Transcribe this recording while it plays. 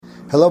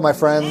Hello, my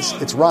friends.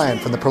 It's Ryan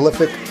from the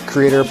Prolific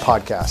Creator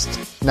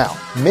Podcast. Now,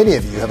 many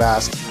of you have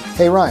asked,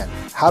 hey, Ryan,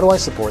 how do I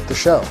support the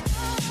show?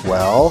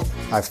 Well,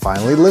 I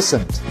finally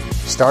listened.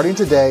 Starting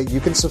today, you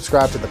can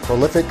subscribe to the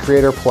Prolific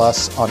Creator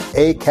Plus on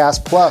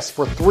Acast Plus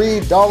for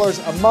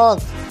 $3 a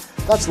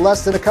month. That's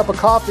less than a cup of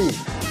coffee.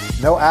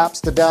 No apps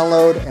to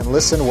download and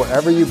listen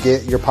wherever you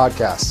get your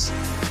podcasts.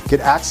 Get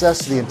access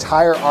to the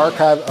entire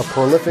archive of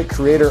Prolific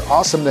Creator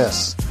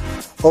awesomeness.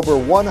 Over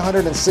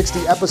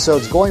 160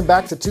 episodes going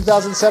back to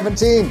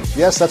 2017.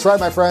 Yes, that's right,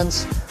 my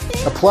friends.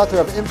 A plethora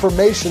of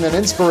information and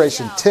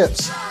inspiration,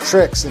 tips,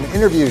 tricks, and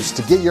interviews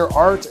to get your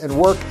art and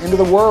work into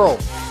the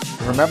world.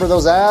 And remember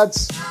those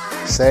ads?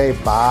 Say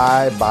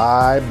bye,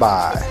 bye,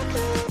 bye.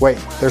 Wait,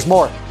 there's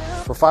more.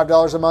 For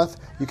 $5 a month,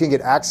 you can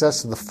get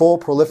access to the full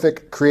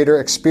Prolific Creator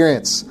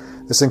experience.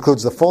 This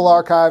includes the full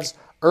archives,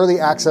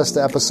 early access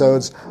to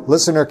episodes,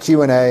 listener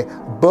Q&A,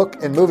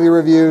 book and movie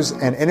reviews,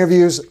 and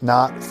interviews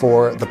not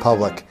for the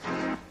public.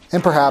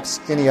 And perhaps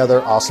any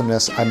other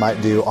awesomeness I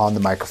might do on the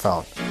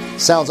microphone.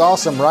 Sounds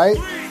awesome, right?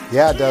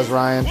 Yeah, it does,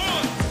 Ryan.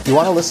 If you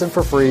want to listen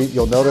for free,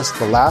 you'll notice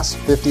the last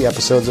 50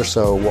 episodes or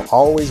so will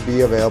always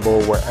be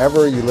available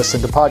wherever you listen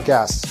to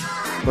podcasts.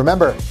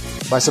 Remember,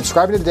 by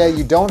subscribing today,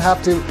 you don't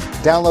have to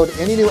download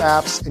any new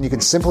apps, and you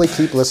can simply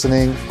keep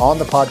listening on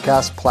the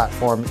podcast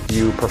platform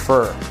you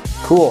prefer.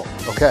 Cool.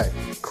 Okay.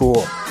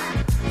 Cool.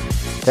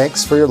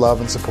 Thanks for your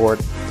love and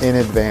support in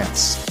advance.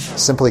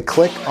 Simply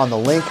click on the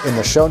link in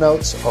the show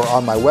notes or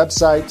on my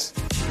website,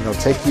 and it'll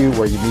take you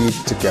where you need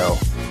to go.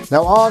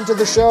 Now on to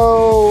the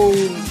show.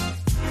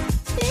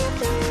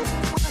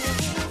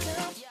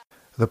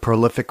 The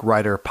Prolific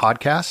Writer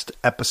Podcast,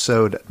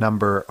 episode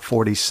number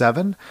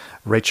 47.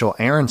 Rachel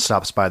Aaron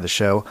stops by the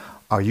show.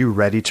 Are you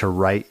ready to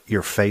write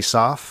your face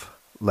off?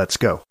 Let's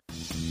go.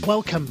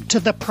 Welcome to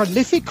the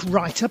Prolific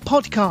Writer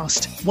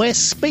Podcast, where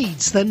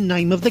speed's the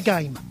name of the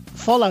game.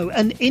 Follow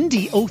an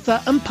indie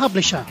author and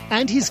publisher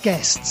and his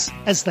guests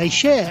as they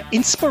share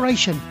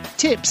inspiration,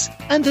 tips,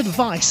 and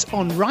advice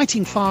on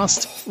writing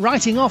fast,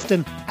 writing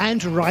often,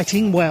 and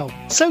writing well,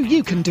 so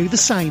you can do the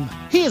same.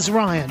 Here's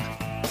Ryan.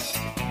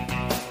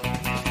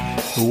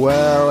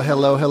 Well,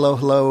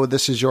 hello.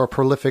 This is your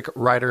Prolific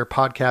Writer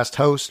Podcast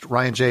host,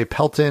 Ryan J.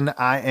 Pelton.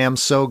 I am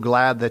so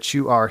glad that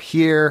you are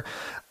here.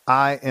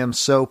 I am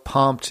so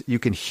pumped. You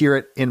can hear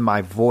it in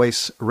my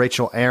voice.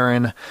 Rachel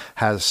Aaron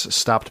has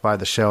stopped by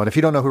the show. And if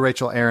you don't know who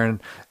Rachel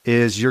Aaron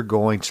is, you're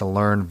going to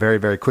learn very,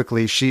 very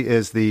quickly. She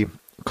is the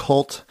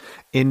cult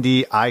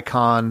indie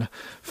icon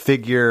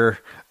figure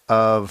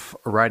of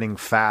writing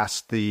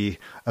fast, the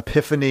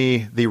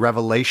epiphany, the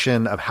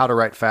revelation of how to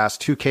write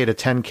fast, 2K to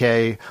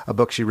 10K, a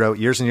book she wrote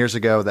years and years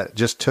ago that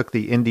just took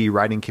the indie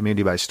writing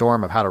community by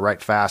storm, of how to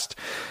write fast,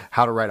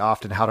 how to write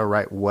often, how to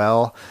write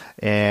well.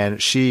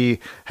 And she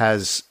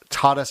has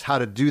taught us how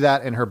to do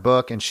that in her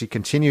book, and she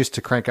continues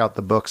to crank out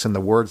the books and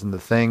the words and the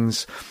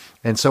things.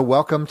 And so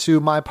welcome to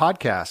my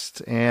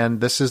podcast. And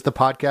this is the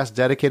podcast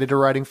dedicated to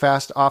writing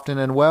fast, often,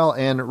 and well.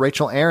 And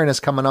Rachel Aaron is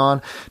coming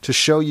on to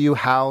show you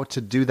how to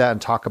do that and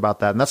talk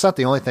about that. And that's not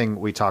the only thing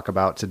we talk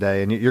about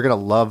today. And you're going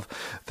to love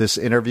this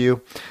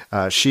interview.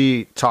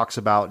 She talks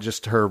about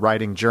just her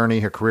writing journey,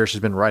 her career. She's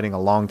been writing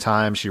a long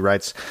time. She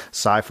writes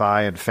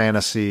sci-fi and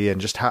fantasy, and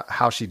just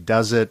how she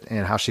does it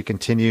and how she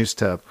continues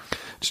to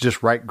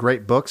just write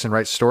great books and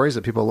write stories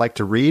that people like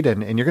to read.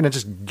 And you're going to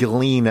just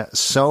glean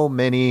so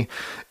many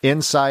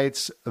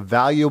insights,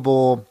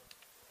 valuable,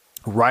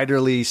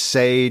 writerly,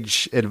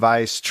 sage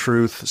advice,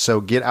 truth. So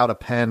get out a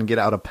pen, get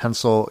out a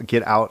pencil,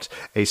 get out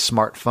a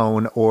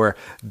smartphone or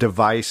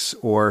device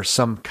or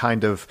some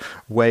kind of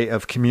way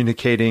of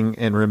communicating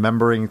and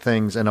remembering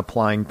things and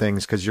applying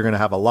things, because you're going to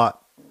have a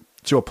lot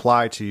to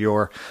apply to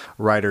your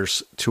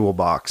writer's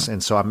toolbox.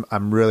 And so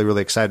I'm really,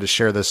 really excited to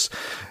share this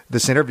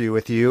interview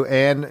with you.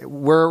 And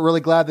we're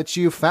really glad that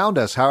you found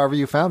us, however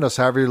you found us,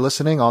 however you're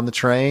listening, on the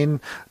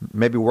train,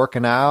 maybe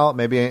working out,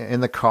 maybe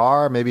in the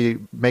car, maybe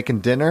making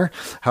dinner.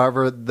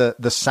 However,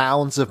 the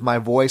sounds of my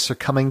voice are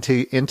coming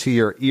into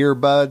your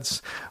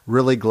earbuds.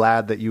 Really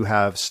glad that you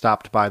have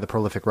stopped by the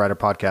Prolific Writer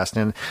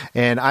Podcast.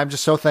 And I'm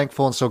just so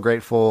thankful and so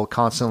grateful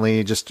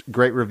constantly. Just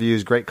great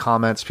reviews, great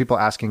comments, people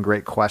asking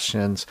great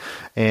questions.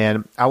 And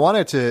I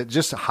wanted to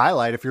just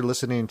highlight, if you're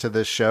listening to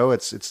this show,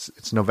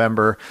 it's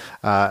November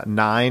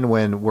 9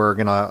 when we're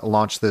going to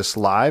launch this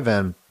live.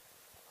 And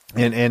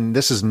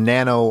this is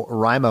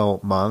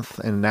NaNoWriMo month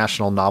and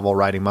National Novel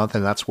Writing Month.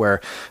 And that's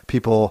where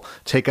people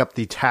take up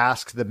the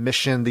task, the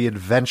mission, the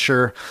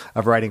adventure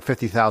of writing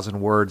 50,000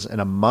 words in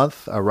a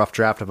month, a rough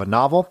draft of a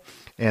novel.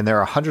 And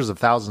there are hundreds of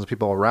thousands of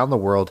people around the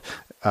world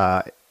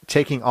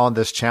taking on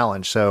this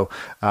challenge. So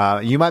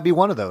you might be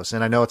one of those.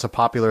 And I know it's a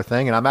popular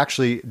thing. And I'm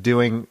actually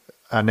doing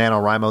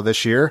NaNoWriMo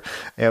this year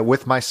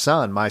with my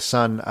son.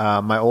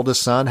 My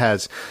oldest son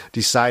has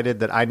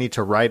decided that I need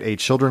to write a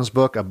children's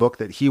book, a book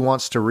that he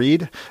wants to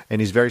read, and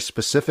he's very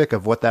specific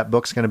of what that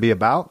book's going to be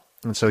about.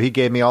 And so he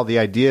gave me all the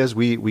ideas.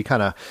 We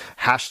kind of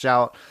hashed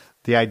out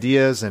the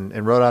ideas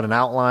and wrote out an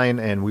outline,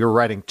 and we were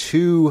writing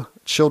 2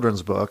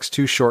 children's books,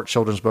 2 short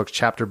children's books,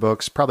 chapter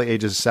books, probably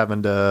ages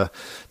 7 to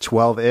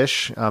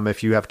 12-ish.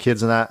 If you have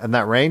kids in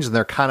that range, and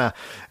they're kind of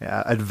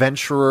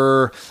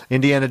adventurer,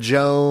 Indiana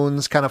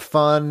Jones, kind of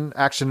fun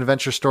action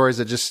adventure stories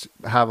that just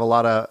have a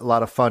lot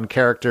of fun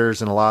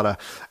characters and a lot of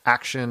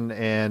action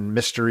and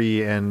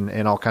mystery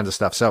and all kinds of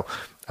stuff. So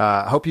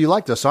I hope you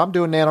like this. So I'm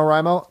doing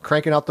NaNoWriMo,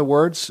 cranking out the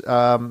words,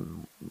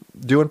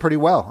 doing pretty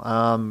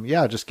well.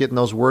 Just getting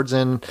those words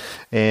in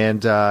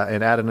and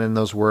adding in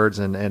those words,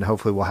 and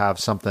hopefully we'll have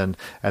something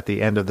at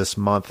the end of this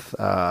month,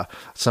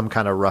 some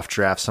kind of rough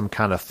draft, some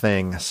kind of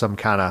thing, some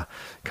kind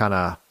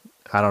of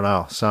I don't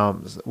know.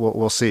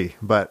 We'll see,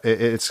 but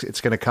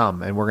it's going to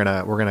come, and we're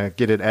going to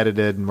get it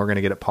edited, and we're going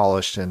to get it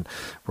polished, and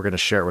we're going to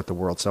share it with the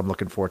world. So I'm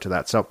looking forward to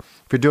that. So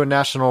if you're doing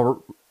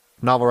National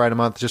Novel Writer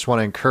Month, just want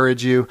to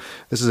encourage you.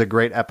 This is a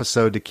great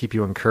episode to keep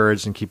you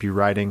encouraged and keep you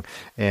writing,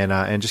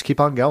 and just keep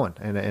on going,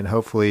 and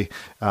hopefully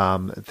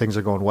things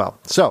are going well.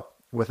 So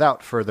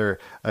without further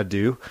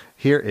ado,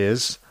 here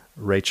is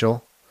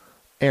Rachel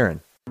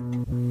Aaron.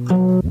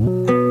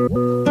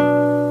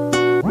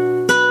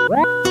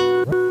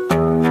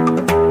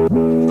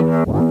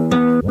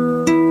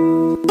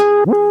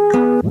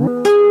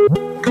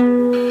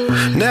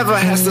 Never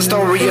has the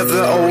story of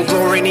the old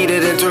glory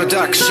needed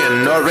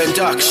introduction or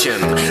induction.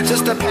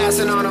 Just a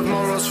passing on of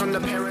morals from the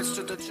parents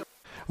to the children.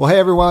 Well, hey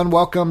everyone,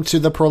 welcome to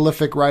the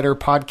Prolific Writer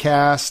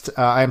Podcast.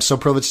 I am so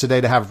privileged today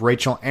to have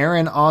Rachel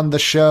Aaron on the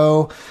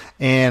show,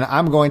 and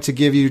I'm going to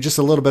give you just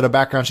a little bit of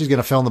background. She's going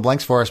to fill in the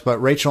blanks for us, but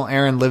Rachel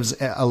Aaron lives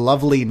a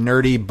lovely,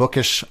 nerdy,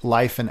 bookish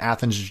life in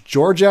Athens,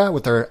 Georgia,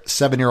 with her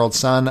 7-year-old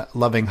son,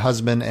 loving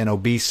husband, and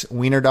obese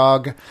wiener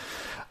dog.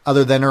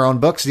 Other than her own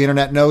books, the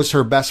internet knows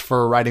her best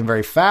for writing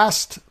very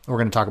fast. We're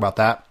going to talk about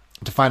that.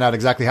 To find out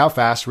exactly how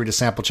fast, read a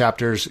sample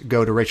chapters,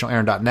 go to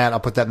rachelaaron.net. I'll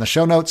put that in the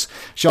show notes.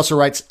 She also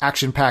writes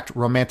action-packed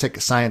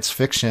romantic science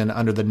fiction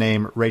under the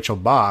name Rachel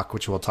Bach,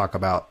 which we'll talk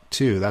about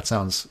too. That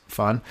sounds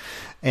fun.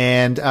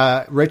 And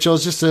Rachel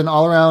is just an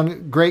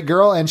all-around great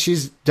girl, and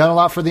she's done a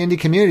lot for the indie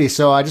community.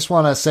 So I just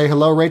want to say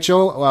hello,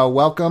 Rachel.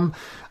 Welcome.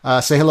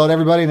 Say hello to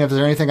everybody, and if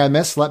there's anything I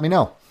missed, let me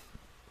know.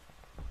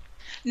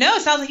 No,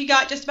 it sounds like you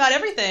got just about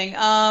everything.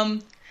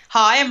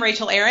 Hi, I'm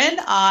Rachel Aaron.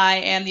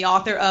 I am the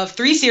author of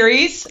 3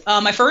 series.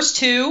 My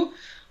first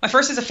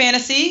is a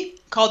fantasy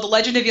called The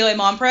Legend of Eli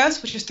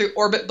Mompress, which is through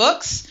Orbit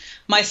Books.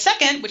 My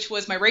second, which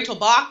was my Rachel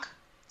Bach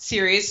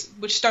series,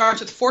 which starts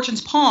with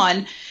Fortune's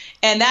Pawn,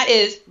 and that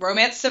is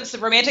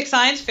romantic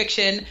science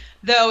fiction,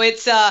 though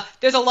it's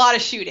there's a lot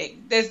of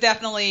shooting. There's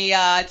definitely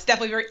it's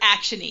definitely very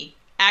actiony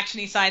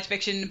science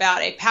fiction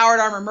about a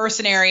powered armor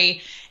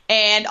mercenary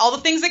and all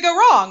the things that go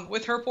wrong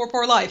with her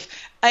poor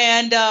life.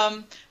 And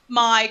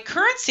my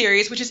current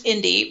series, which is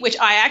indie, which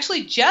I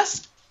actually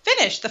just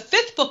finished, the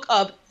 5th book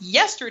of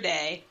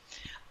yesterday,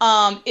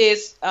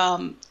 is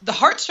the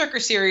Heartstriker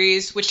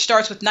series, which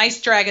starts with Nice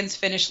Dragons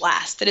Finish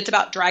Last. And it's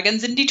about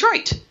dragons in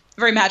Detroit.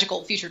 Very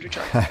magical future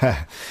Detroit.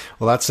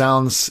 Well, that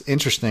sounds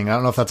interesting. I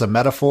don't know if that's a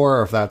metaphor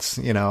or if that's,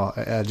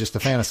 just a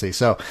fantasy.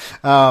 So,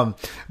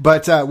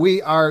 but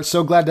we are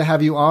so glad to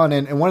have you on.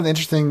 And one of the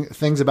interesting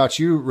things about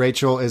you,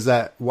 Rachel, is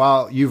that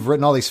while you've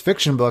written all these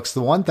fiction books,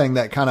 the one thing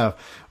that kind of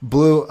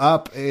blew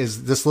up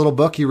is this little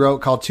book you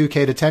wrote called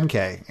 2K to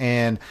 10K.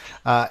 And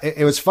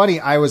it was funny.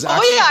 I also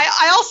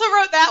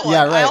wrote that one.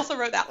 Yeah, right. I also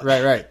wrote that one.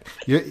 Right.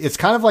 It's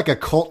kind of like a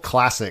cult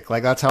classic.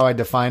 Like, that's how I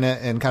define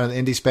it in kind of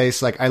the indie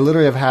space. Like, I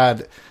literally have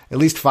had at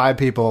least 5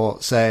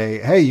 people say,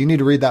 hey, you need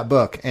to read that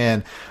book.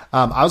 And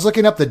I was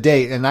looking up the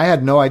date, and I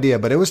had no idea,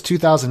 but it was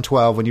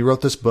 2012 when you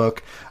wrote this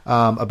book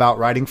about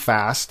writing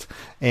fast.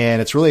 And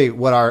it's really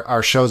what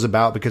our show's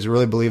about, because we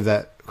really believe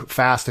that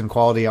fast and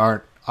quality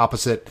aren't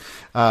opposite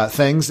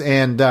things,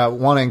 and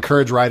want to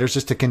encourage writers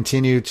just to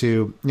continue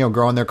to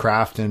grow in their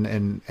craft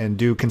and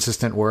do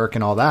consistent work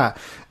and all that.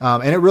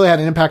 And it really had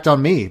an impact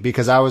on me,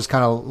 because I was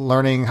kind of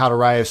learning how to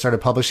write. I started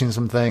publishing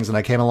some things, and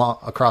I came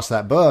across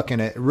that book,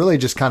 and it really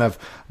just kind of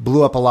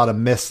blew up a lot of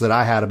myths that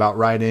I had about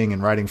writing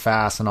and writing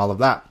fast and all of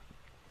that.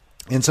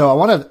 And so I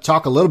want to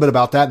talk a little bit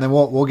about that, and then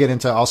we'll get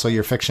into also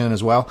your fiction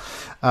as well.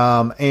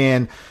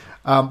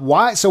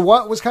 Why? So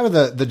what was kind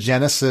of the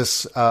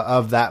genesis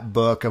of that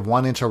book, of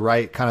wanting to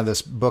write kind of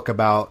this book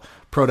about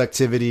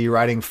productivity,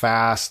 writing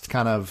fast,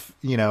 kind of,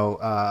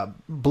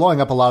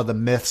 blowing up a lot of the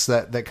myths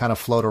that kind of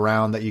float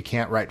around, that you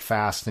can't write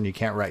fast and you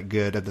can't write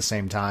good at the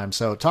same time.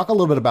 So talk a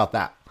little bit about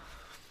that.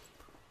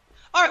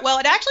 All right. Well,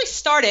 it actually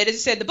started, as you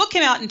said, the book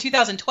came out in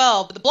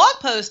 2012, but the blog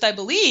post, I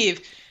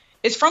believe,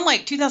 is from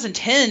like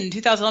 2010,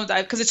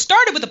 2011, because it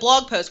started with a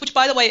blog post, which,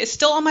 by the way, is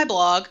still on my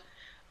blog.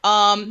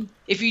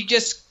 If you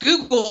just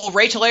Google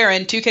Rachel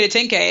Aaron 2K to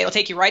 10K, it'll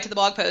take you right to the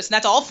blog post, and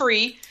that's all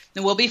free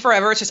and will be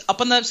forever. It's just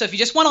up on so if you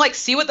just want to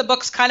see what the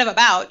book's kind of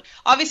about,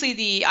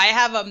 obviously I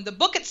have the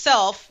book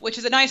itself, which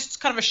is a nice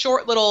kind of a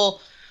short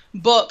little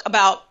book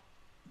about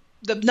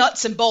the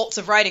nuts and bolts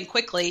of writing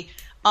quickly,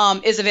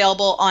 is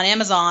available on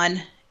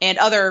Amazon and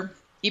other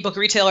ebook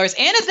retailers,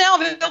 and is now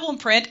available in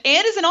print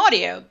and is in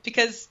audio,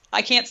 because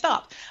I can't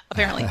stop,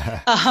 apparently.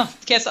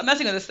 Can't stop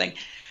messing with this thing.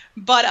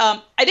 But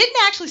I didn't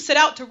actually set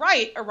out to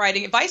write a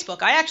writing advice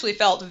book. I actually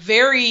felt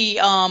very,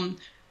 I'd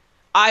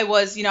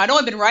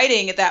only been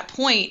writing at that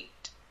point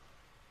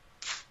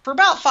for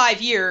about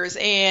 5 years,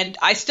 and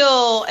I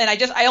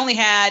only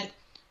had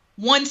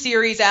one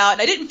series out,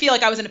 and I didn't feel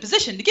like I was in a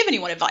position to give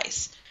anyone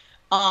advice.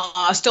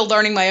 I was still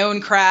learning my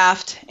own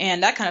craft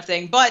and that kind of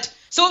thing. But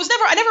so it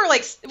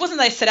wasn't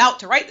that I set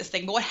out to write this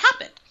thing, but what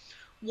happened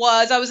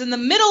was I was in the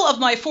middle of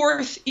my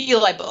 4th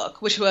Eli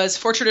book, which was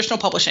for traditional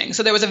publishing.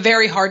 So there was a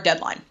very hard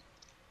deadline,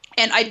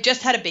 and I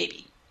just had a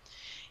baby,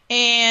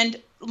 and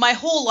my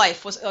whole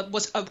life was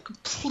a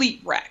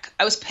complete wreck.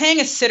 I was paying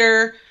a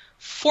sitter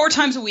 4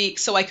 times a week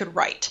so I could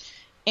write.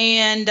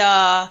 And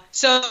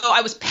so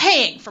I was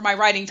paying for my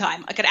writing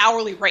time, like an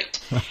hourly rate.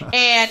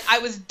 And I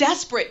was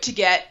desperate to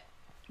get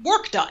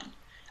work done.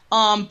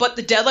 But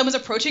the deadline was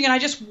approaching, and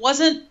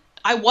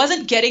I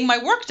wasn't getting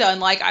my work done.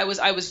 Like I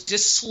was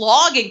just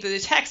slogging through the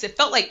text. It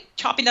felt like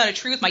chopping down a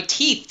tree with my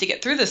teeth to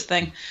get through this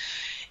thing.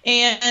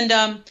 And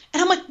I'm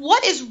like,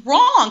 what is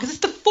wrong? Because it's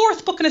the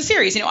 4th book in a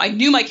series. I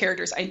knew my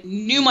characters. I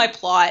knew my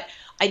plot.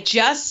 I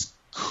just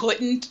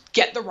couldn't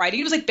get the writing.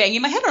 It was like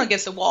banging my head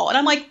against the wall. And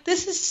I'm like,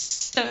 this is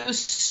so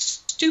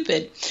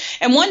stupid.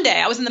 And one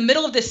day I was in the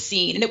middle of this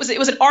scene, and it was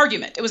an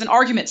argument. It was an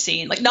argument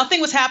scene. Like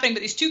nothing was happening,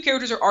 but these 2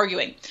 characters are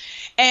arguing.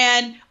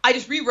 And I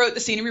just rewrote the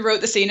scene. And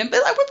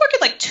we're working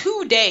like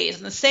 2 days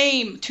in the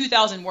same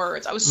 2,000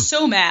 words. I was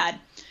so mad.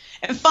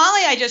 And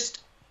finally I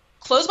just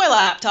closed my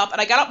laptop, and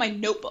I got out my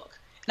notebook.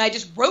 And I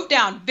just wrote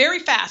down very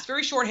fast,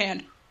 very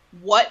shorthand,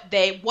 what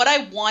I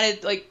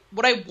wanted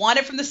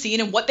from the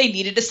scene and what they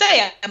needed to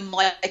say. I'm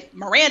like,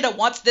 Miranda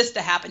wants this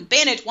to happen.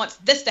 Banage wants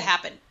this to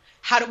happen.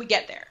 How do we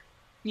get there?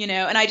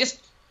 And I just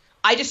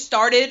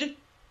started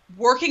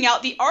working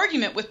out the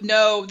argument with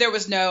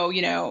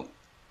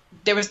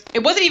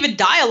it wasn't even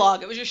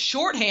dialogue. It was just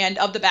shorthand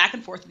of the back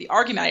and forth of the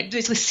argument. I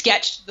basically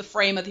sketched the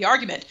frame of the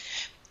argument.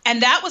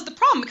 And that was the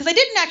problem, because I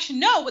didn't actually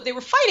know what they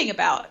were fighting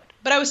about.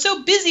 But I was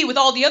so busy with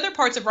all the other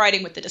parts of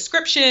writing, with the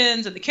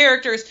descriptions and the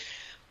characters,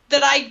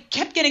 that I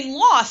kept getting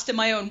lost in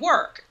my own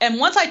work. And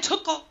once I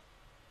took all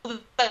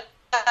that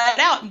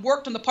out and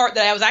worked on the part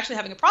that I was actually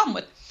having a problem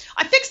with,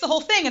 I fixed the whole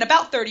thing in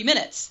about 30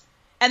 minutes.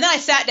 And then I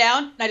sat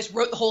down and I just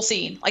wrote the whole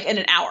scene, like in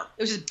an hour.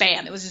 It was just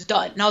bam, it was just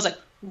done. And I was like,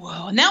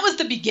 whoa. And that was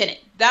the beginning.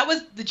 That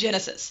was the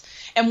genesis.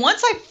 And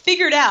once I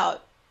figured that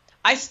out,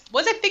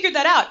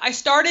 I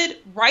started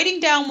writing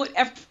down what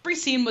every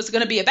scene was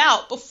going to be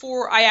about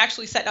before I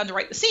actually sat down to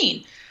write the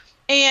scene.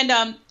 And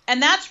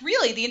that's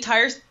really the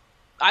entire,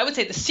 I would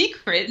say, the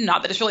secret,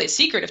 not that it's really a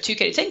secret, of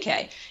 2K to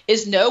 10K,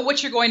 is know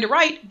what you're going to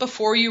write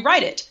before you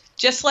write it.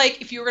 Just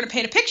like if you were going to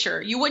paint a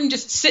picture, you wouldn't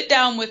just sit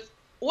down with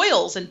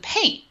oils and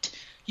paint.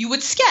 You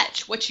would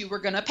sketch what you were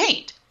going to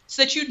paint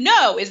so that you'd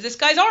know, is this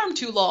guy's arm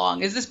too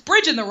long? Is this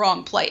bridge in the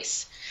wrong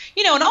place?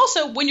 And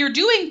also when you're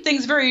doing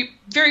things very,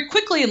 very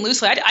quickly and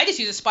loosely, I just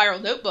use a spiral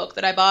notebook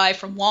that I buy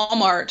from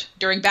Walmart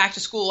during back to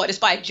school. I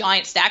just buy a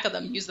giant stack of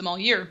them, use them all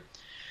year.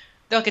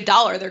 They're like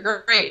 $1. They're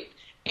great.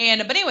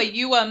 But anyway,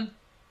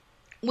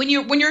 when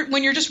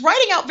you're just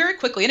writing out very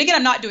quickly, and again,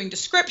 I'm not doing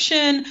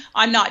description,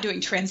 I'm not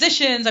doing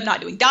transitions, I'm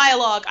not doing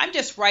dialogue, I'm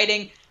just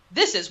writing,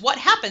 this is what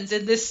happens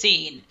in this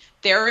scene.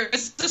 There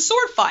is the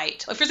sword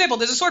fight. Like, for example,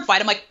 there's a sword fight.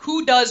 I'm like,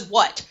 who does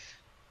what?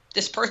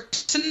 This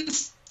person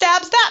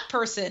stabs that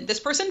person. This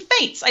person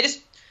faints. I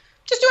just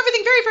do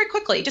everything very, very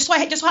quickly, just so I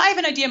have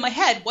an idea in my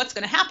head what's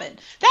going to happen.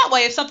 That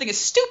way, if something is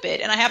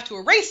stupid and I have to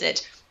erase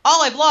it,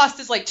 all I've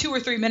lost is like 2 or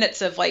 3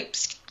 minutes of like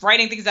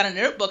writing things down in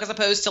a notebook, as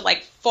opposed to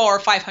like 400 or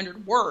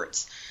 500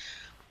 words.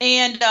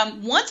 And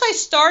once I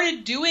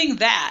started doing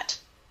that,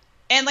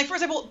 and like, for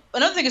example,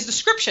 another thing is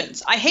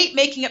descriptions. I hate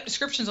making up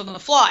descriptions on the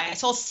fly.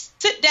 So I'll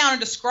sit down and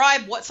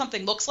describe what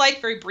something looks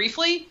like very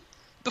briefly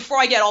before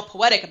I get all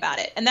poetic about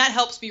it. And that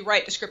helps me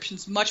write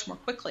descriptions much more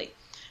quickly.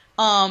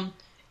 And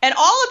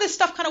all of this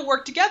stuff kind of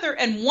worked together.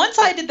 And once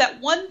I did that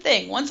one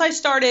thing, once I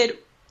started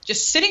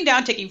just sitting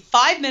down, taking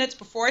 5 minutes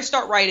before I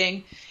start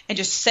writing, and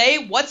just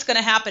say what's going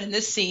to happen in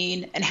this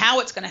scene and how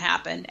it's going to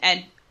happen.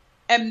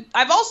 And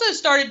I've also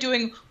started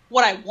doing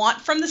what I want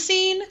from the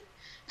scene,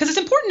 because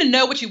it's important to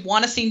know what you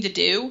want a scene to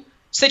do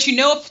so that you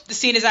know if the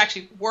scene is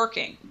actually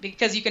working.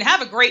 Because you can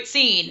have a great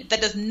scene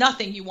that does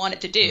nothing you want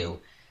it to do,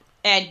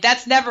 and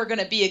that's never going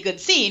to be a good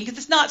scene because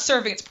it's not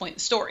serving its point in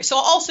the story. So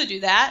I'll also do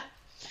that.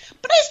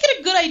 But I just get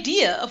a good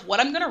idea of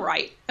what I'm going to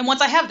write. And once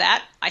I have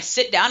that, I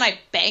sit down, I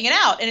bang it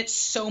out, and it's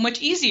so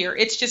much easier.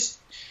 It's just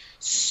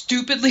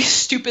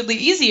stupidly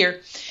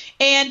easier.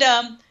 And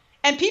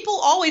people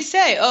always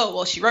say, oh,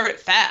 well, she wrote it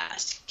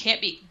fast. It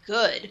can't be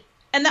good.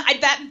 And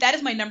that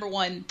is my number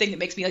one thing that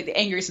makes me like the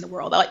angriest in the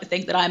world. I like to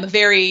think that I'm a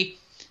very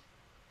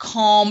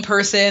calm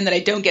person, that I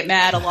don't get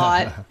mad a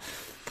lot.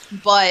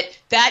 But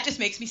that just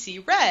makes me see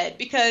red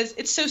because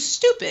it's so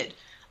stupid.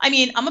 I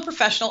mean, I'm a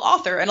professional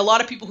author, and a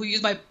lot of people who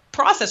use my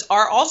process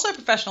are also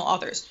professional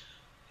authors.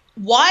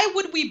 Why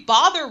would we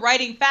bother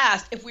writing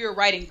fast if we were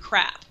writing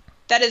crap?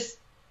 That is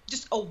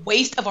just a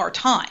waste of our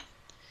time.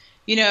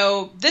 You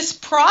know, this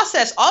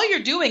process, all you're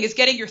doing is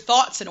getting your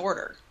thoughts in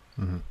order.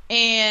 Mm-hmm.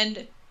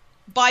 And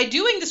by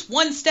doing this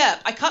one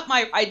step,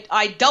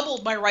 I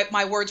doubled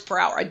my words per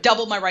hour. I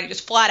doubled my writing,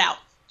 just flat out,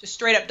 just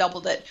straight up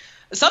doubled it.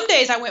 Some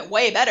days I went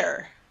way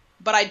better,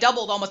 but I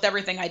doubled almost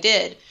everything I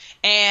did.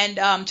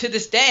 And to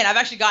this day, and I've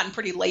actually gotten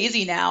pretty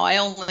lazy now. I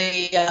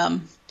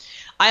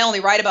only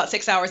write about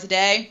 6 hours a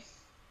day,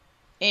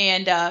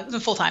 and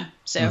it's full time.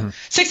 So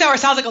 6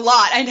 hours sounds like a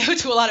lot, I know,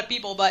 to a lot of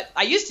people, but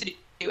I used to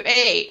do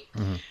 8.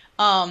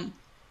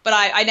 But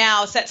I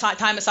now set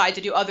time aside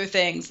to do other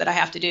things that I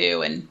have to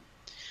do, and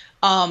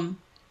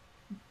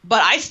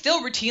but I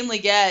still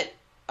routinely get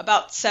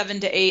about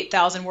 7,000 to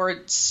 8,000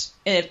 words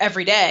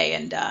every day,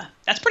 and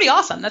that's pretty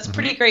awesome. That's a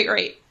pretty great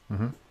rate.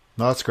 No,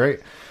 that's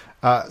great.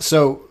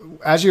 So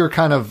as you were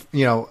kind of,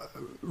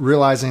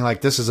 realizing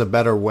like this is a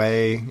better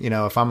way,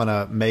 if I'm going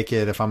to make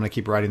it, if I'm going to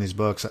keep writing these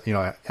books,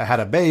 I had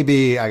a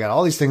baby, I got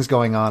all these things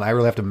going on. I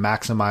really have to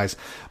maximize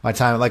my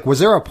time. Like, was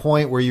there a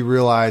point where you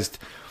realized,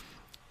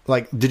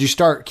 like, did you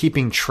start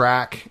keeping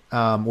track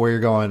where you're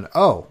going,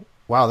 oh,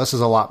 wow, this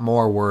is a lot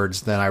more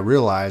words than I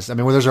realized? I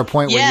mean, was there a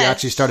point where you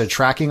actually started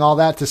tracking all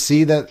that to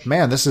see that,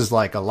 man, this is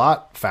like a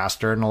lot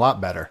faster and a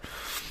lot better?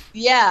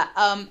 Yeah.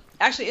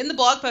 Actually, in the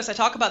blog post, I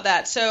talk about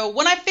that. So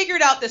when I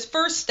figured out this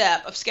first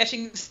step of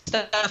sketching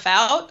stuff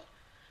out,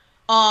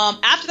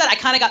 after that, I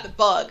kind of got the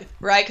bug,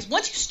 right? Because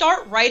once you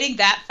start writing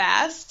that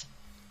fast,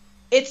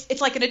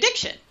 it's like an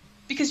addiction,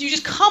 because you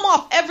just come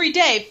off every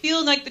day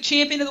feeling like the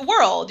champion of the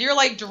world. You're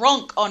like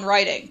drunk on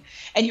writing,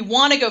 and you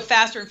want to go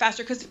faster and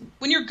faster, because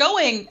when you're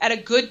going at a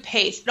good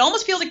pace, it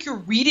almost feels like you're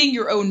reading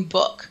your own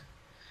book,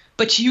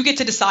 but you get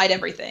to decide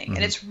everything,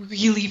 and it's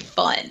really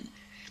fun.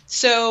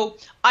 So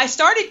I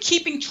started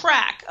keeping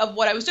track of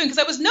what I was doing,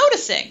 because I was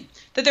noticing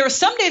that there were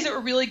some days that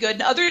were really good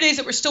and other days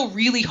that were still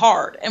really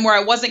hard and where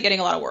I wasn't getting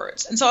a lot of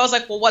words. And so I was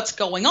like, well, what's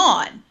going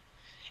on?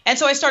 And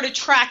so I started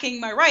tracking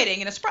my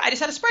writing. I just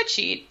had a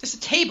spreadsheet, just a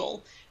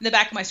table in the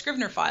back of my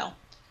Scrivener file,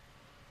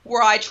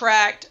 where I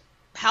tracked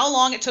how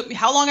long it took me,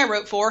 how long I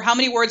wrote for, how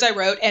many words I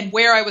wrote, and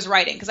where I was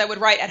writing. Because I would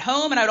write at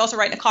home and I would also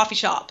write in a coffee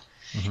shop.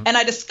 And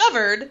I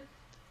discovered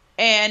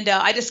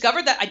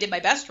that I did my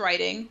best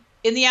writing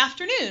in the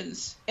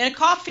afternoons in a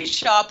coffee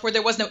shop where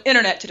there was no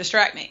internet to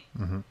distract me,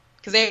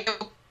 because they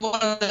have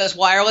one of those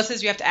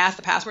wirelesses you have to ask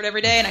the password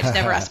every day, and I just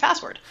never asked the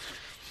password,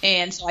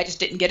 and so I just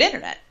didn't get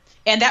internet,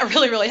 and that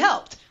really, really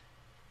helped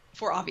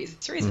for obvious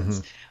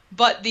reasons.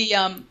 But the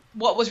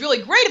what was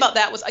really great about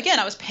that was, again,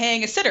 I was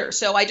paying a sitter,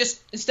 so I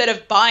just, instead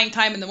of buying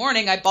time in the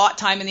morning, I bought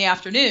time in the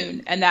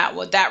afternoon, and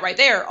that right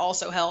there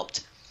also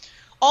helped.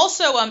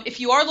 Also, if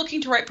you are looking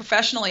to write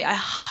professionally, I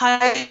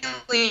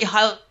highly,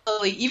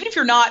 even if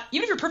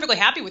you're perfectly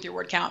happy with your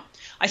word count,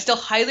 I still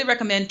highly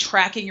recommend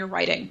tracking your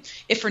writing.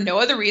 If for no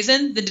other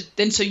reason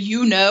than so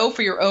you know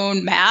for your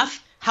own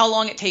math how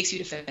long it takes you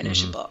to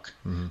finish a book.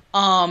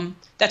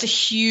 That's a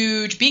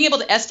huge, being able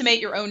to estimate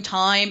your own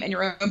time and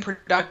your own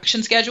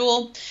production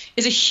schedule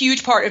is a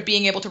huge part of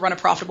being able to run a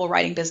profitable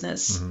writing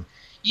business.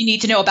 You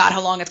need to know about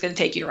how long it's going to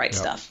take you to write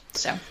stuff.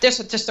 So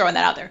just throwing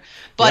that out there.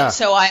 But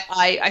so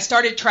I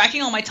started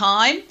tracking all my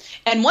time.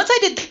 And once I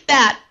did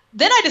that,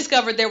 then I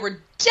discovered there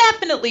were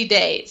definitely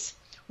days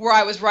where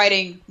I was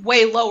writing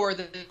way lower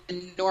than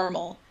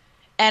normal.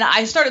 And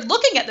I started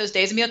looking at those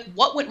days and being like,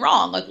 what went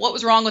wrong? Like, what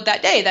was wrong with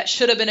that day? That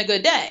should have been a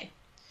good day.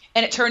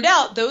 And it turned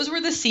out those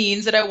were the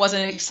scenes that I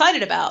wasn't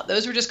excited about.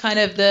 Those were just kind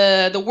of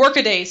the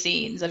workaday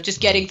scenes of just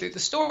getting through the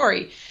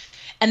story.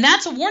 And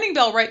that's a warning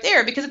bell right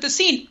there, because if the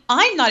scene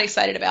I'm not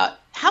excited about,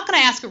 how can I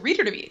ask a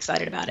reader to be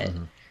excited about it?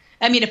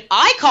 I mean, if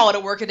I call it a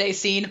workaday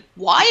scene,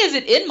 why is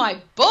it in my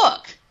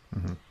book?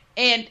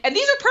 And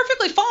these are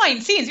perfectly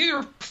fine scenes. These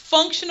are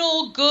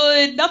functional,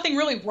 good, nothing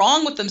really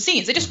wrong with them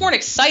scenes. They just weren't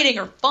exciting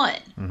or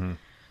fun.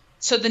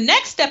 So the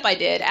next step I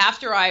did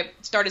after I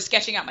started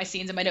sketching out my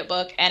scenes in my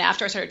notebook and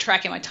after I started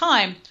tracking my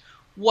time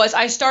was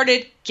I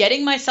started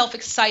getting myself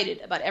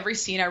excited about every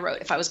scene I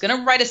wrote. If I was going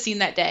to write a scene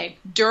that day,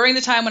 during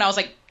the time when I was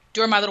like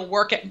doing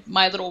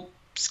my little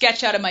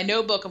sketch out of my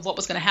notebook of what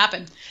was going to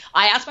happen,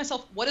 I asked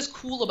myself, what is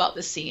cool about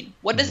this scene?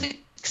 What is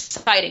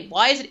exciting?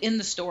 Why is it in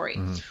the story?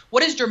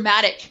 What is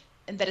dramatic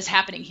that is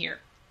happening here?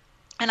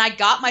 And I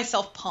got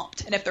myself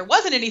pumped. And if there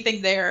wasn't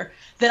anything there,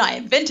 then I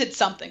invented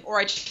something or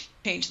I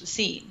changed the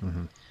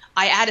scene.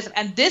 I added,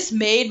 and this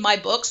made my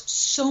books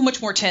so much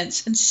more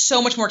tense and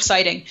so much more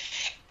exciting.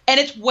 And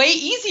it's way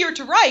easier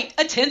to write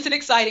a tense and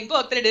exciting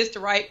book than it is to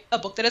write a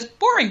book that has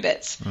boring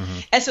bits.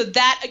 And so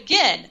that,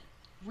 again,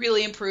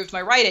 really improved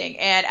my writing.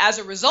 And as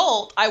a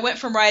result, I went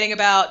from writing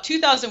about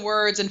 2,000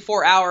 words in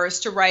 4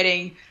 hours to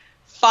writing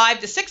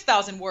 5,000 to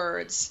 6,000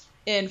 words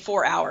in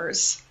 4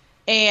 hours.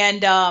 And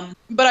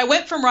but I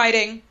went from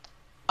writing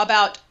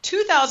about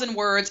 2,000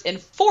 words in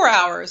 4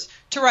 hours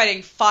to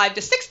writing 5,000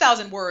 to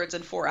 6,000 words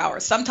in 4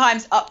 hours,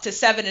 sometimes up to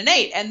 7 and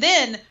 8. And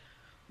then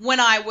when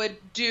I would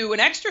do an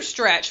extra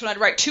stretch, when I'd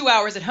write 2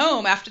 hours at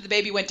home after the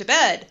baby went to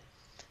bed,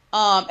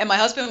 and my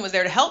husband was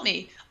there to help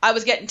me, I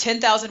was getting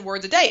 10,000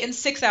 words a day in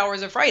 6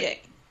 hours of writing.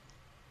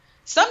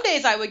 Some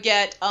days I would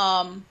get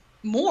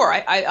more.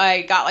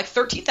 I got like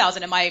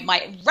 13,000, and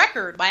my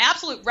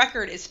absolute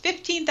record is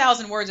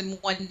 15,000 words in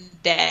one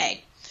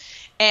day.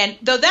 And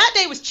though that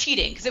day was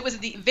cheating, because it was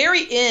at the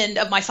very end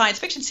of my science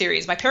fiction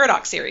series, my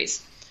Paradox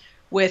series,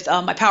 with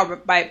my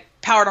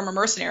Powered Armor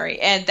Mercenary,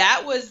 and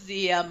that was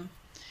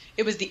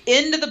it was the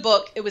end of the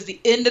book, it was the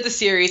end of the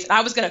series, and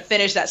I was going to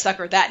finish that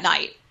sucker that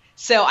night.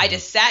 So I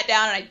just sat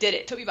down and I did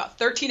it. It took me about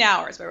 13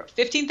 hours. I wrote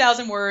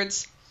 15,000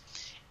 words,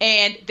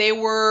 and they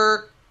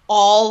were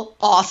all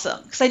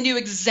awesome because I knew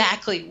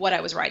exactly what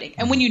I was writing.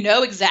 And when you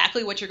know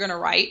exactly what you're going to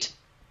write,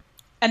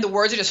 and the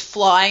words are just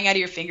flying out of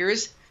your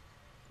fingers,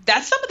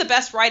 that's some of the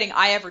best writing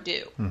I ever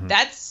do. Mm-hmm.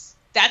 That's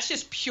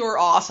just pure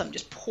awesome,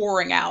 just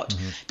pouring out,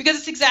 because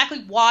it's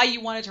exactly why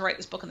you wanted to write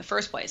this book in the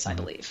first place, I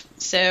believe.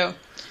 So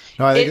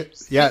no, I think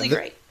it's really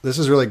great. This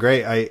is really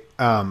great.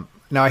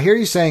 Now I hear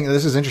you saying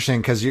this is interesting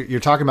because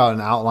you're talking about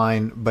an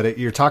outline, but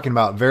you're talking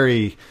about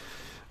very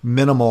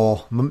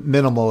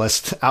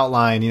minimalist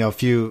outline.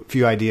 Few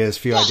ideas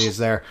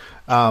there.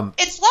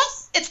 It's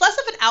less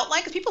of an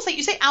outline, because people say,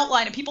 you say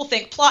outline and people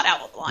think plot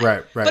outline.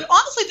 Right. But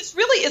honestly, this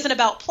really isn't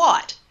about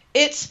plot.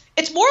 It's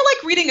more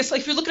like reading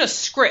if you look at a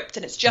script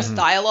and it's just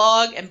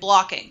dialogue and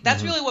blocking.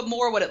 That's really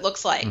what it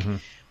looks like.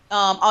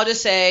 I'll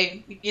just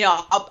say,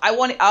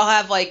 I'll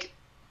have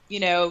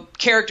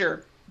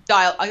character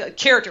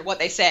what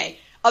they say,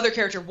 other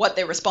character what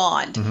they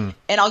respond,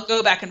 and I'll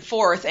go back and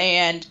forth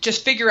and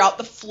just figure out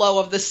the flow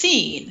of the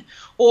scene.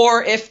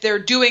 Or if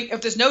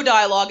there's no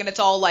dialogue and it's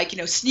all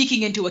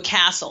sneaking into a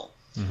castle,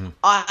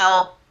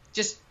 I'll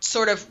just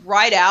sort of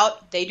write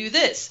out, they do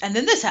this, and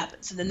then this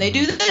happens, and then they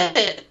do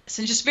this,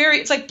 and just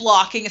it's like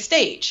blocking a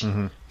stage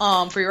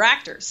for your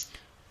actors.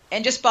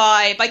 And just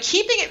by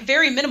keeping it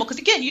very minimal, because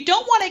again, you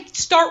don't want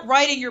to start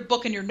writing your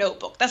book in your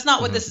notebook. That's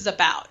not what this is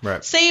about.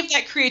 Right. Save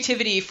that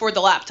creativity for the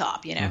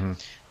laptop,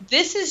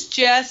 This is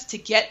just to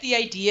get the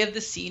idea of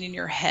the scene in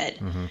your head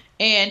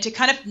and to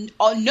kind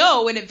of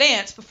know in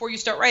advance before you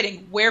start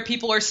writing where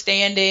people are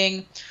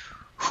standing,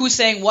 who's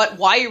saying what,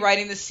 why you're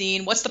writing the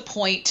scene, what's the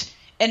point.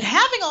 And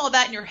having all of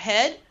that in your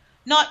head,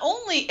 not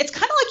only, it's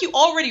kind of like you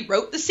already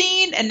wrote the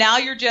scene and now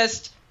you're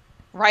just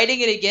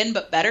writing it again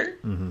but better,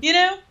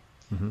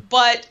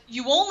 But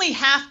you only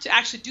have to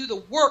actually do the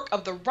work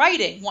of the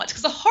writing once,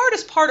 because the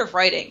hardest part of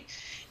writing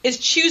is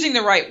choosing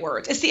the right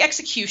words. It's the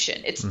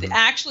execution. It's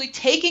actually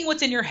taking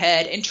what's in your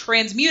head and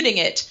transmuting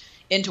it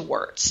into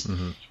words.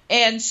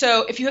 And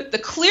so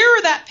the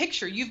clearer that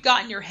picture you've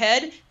got in your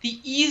head, the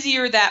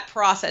easier that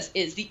process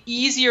is. The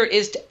easier it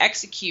is to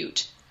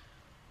execute,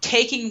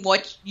 taking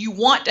what you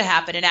want to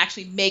happen and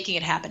actually making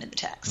it happen in the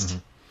text.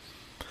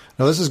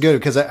 No, this is good,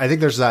 because I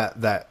think there's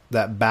that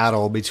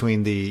battle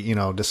between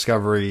the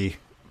discovery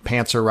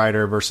pantser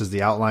writer versus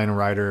the outline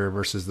writer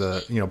versus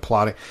the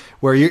plotting,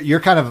 where you're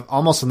kind of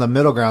almost in the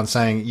middle ground,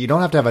 saying you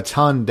don't have to have a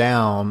ton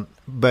down,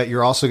 but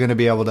you're also going to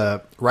be able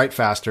to write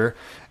faster,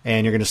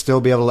 and you're going to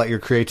still be able to let your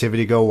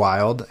creativity go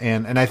wild.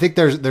 And I think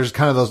there's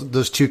kind of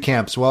those two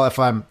camps. Well, if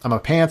I'm a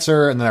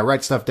pantser and then I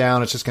write stuff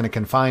down, it's just going to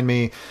confine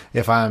me.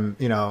 If I'm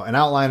an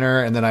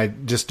outliner and then I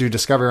just do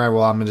discovery writer,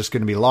 well, I'm just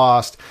going to be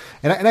lost.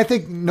 And I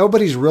think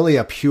nobody's really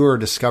a pure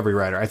discovery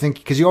writer. I think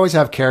because you always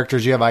have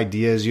characters, you have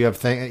ideas, you have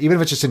things, even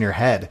if it's just in your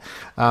head.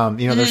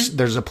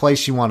 There's a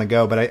place you want to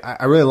go. But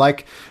I really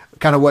like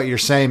kind of what you're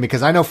saying,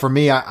 because I know for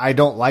me, I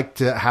don't like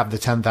to have the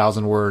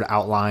 10,000 word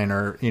outline,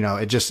 or,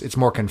 it's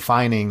more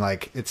confining.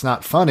 Like, it's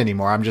not fun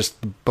anymore. I'm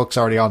just, the book's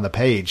already on the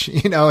page,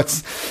 but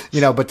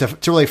to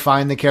really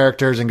find the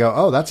characters and go,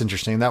 oh, that's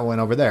interesting, that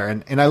went over there.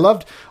 And I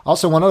loved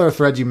also one other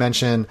thread you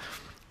mentioned.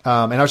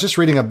 And I was just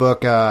reading a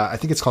book, I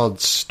think it's called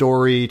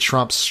Story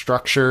Trumps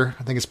Structure.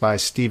 I think it's by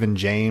Steve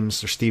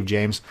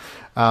James.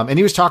 And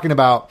he was talking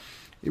about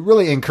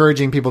really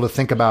encouraging people to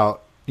think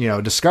about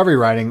discovery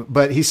writing,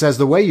 but he says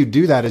the way you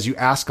do that is you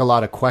ask a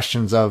lot of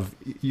questions of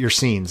your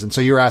scenes. And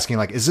so you're asking,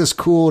 like, is this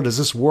cool? Does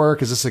this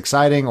work? Is this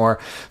exciting? Or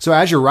so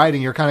as you're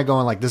writing, you're kind of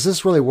going like, does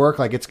this really work?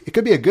 Like, it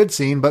could be a good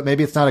scene, but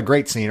maybe it's not a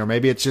great scene, or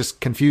maybe it's just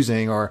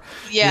confusing, or,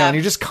 and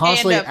you're just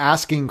constantly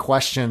asking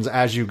questions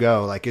as you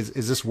go. Like,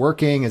 is this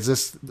working?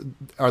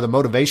 Are the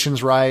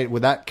motivations right?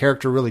 Would that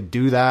character really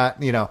do that?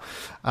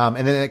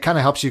 And then it kind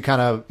of helps you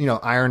kind of,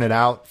 iron it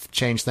out,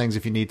 change things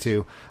if you need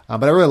to.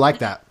 But I really like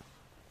that.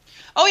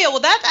 Oh yeah, well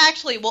that's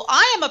actually,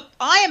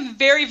 I am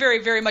very, very,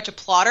 very much a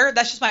plotter.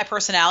 That's just my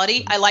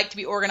personality. I like to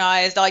be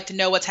organized. I like to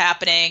know what's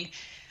happening.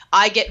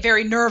 I get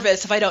very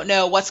nervous if I don't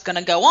know what's going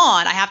to go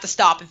on. I have to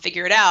stop and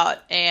figure it out.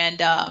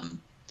 And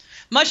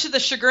much to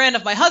the chagrin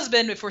of my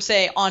husband, if we're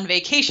say on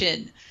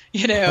vacation,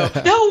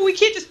 no, we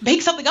can't just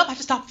make something up. I have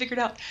to stop and figure it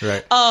out.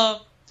 Right.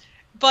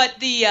 But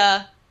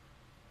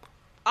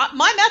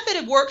my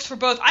method works for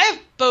both. I have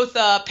both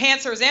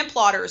pantsers and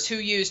plotters who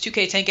use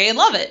 2K, 10K and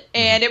love it.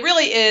 And it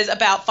really is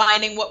about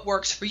finding what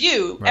works for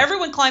you. Right.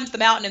 Everyone climbs the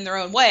mountain in their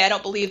own way. I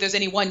don't believe there's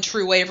any one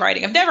true way of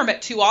writing. I've never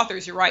met two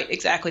authors who write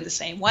exactly the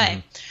same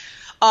way.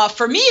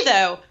 For me,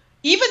 though,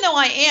 even though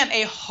I am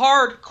a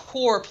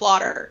hardcore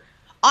plotter,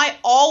 I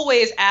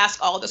always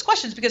ask all of those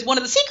questions, because one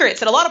of the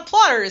secrets that a lot of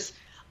plotters,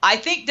 I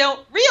think, don't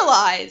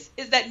realize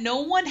is that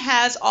no one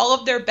has all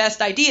of their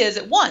best ideas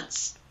at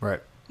once.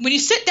 Right. When you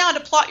sit down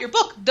to plot your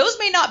book, those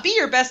may not be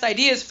your best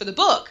ideas for the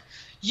book.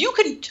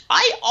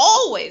 I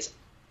always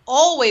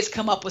always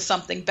come up with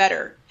something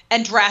better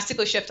and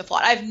drastically shift the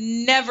plot. I've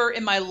never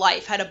in my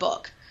life had a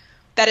book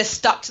that is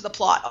stuck to the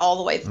plot all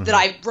the way that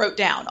I wrote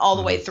down all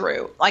the way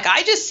through. Like,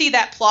 I just see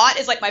that plot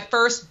as like my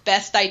first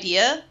best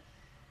idea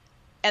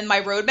and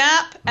my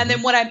roadmap. And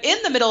then when I'm in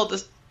the middle of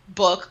the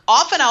book,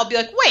 often I'll be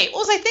like, wait, what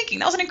was I thinking?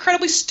 That was an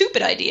incredibly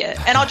stupid idea.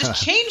 And I'll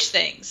just change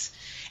things.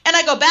 And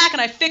I go back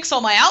and I fix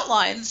all my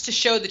outlines to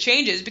show the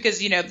changes because,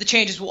 the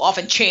changes will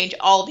often change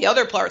all the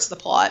other parts of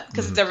the plot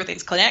because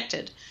everything's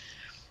connected.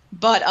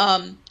 But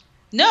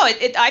no,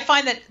 I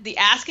find that the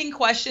asking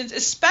questions,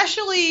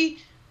 especially,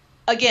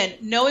 again,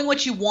 knowing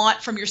what you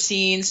want from your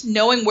scenes,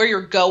 knowing where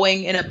you're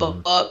going in a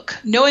book,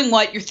 knowing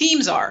what your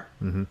themes are,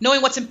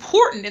 knowing what's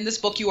important in this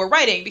book you are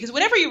writing. Because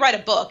whenever you write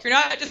a book, you're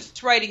not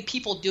just writing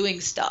people doing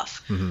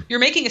stuff. You're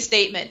making a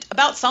statement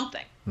about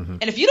something.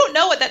 And if you don't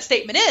know what that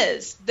statement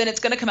is, then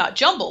it's going to come out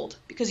jumbled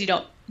because you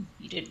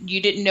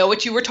didn't know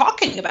what you were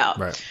talking about.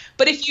 Right.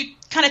 But if you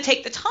kind of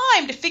take the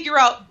time to figure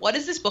out what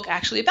is this book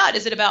actually about,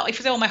 is it about, like, for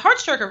example, my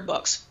Heartstriker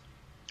books,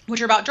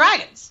 which are about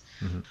dragons,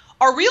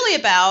 are really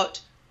about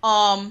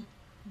how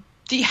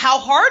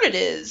hard it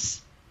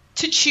is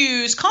to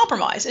choose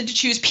compromise and to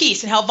choose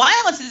peace, and how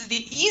violence is the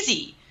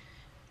easy,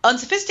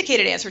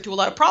 unsophisticated answer to a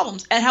lot of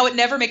problems, and how it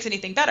never makes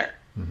anything better.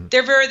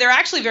 They're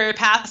actually very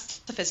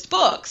pacifist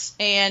books,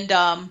 and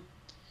at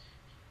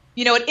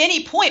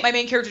any point, my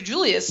main character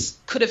Julius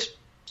could have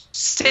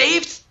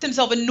saved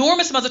himself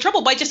enormous amounts of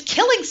trouble by just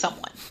killing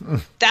someone.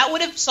 That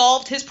would have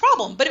solved his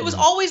problem, but it was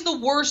always the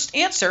worst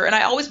answer, and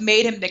I always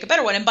made him make a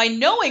better one. And by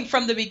knowing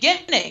from the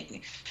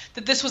beginning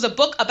that this was a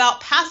book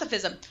about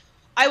pacifism,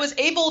 I was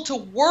able to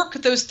work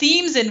those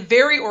themes in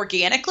very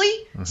organically,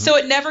 so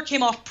it never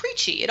came off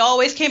preachy. It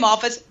always came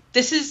off as,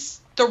 this is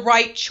the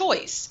right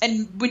choice.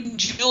 And when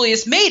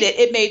Julius made it,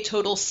 it made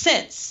total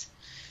sense.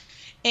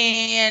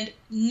 And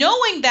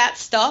knowing that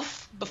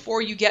stuff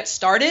before you get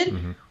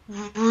started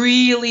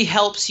really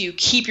helps you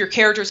keep your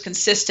characters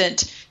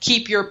consistent,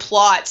 keep your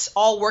plots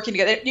all working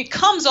together. It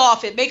comes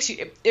off,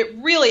 it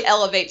really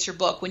elevates your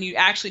book when you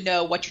actually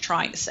know what you're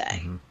trying to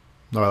say.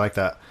 No, I like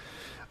that.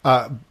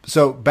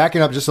 So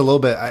backing up just a little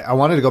bit, I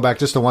wanted to go back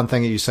just to one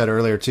thing that you said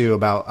earlier too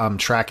about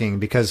tracking,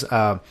 because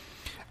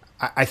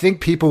I think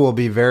people will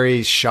be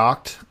very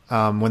shocked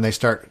when they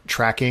start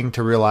tracking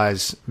to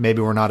realize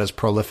maybe we're not as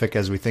prolific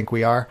as we think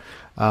we are.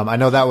 I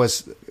know that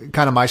was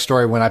kind of my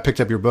story when I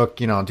picked up your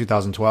book, in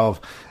 2012,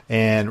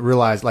 and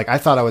realized, like, I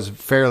thought I was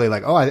fairly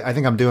like, I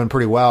think I'm doing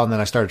pretty well. And then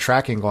I started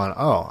tracking going,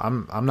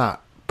 I'm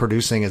not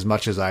producing as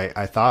much as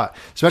I thought,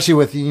 especially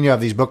with, you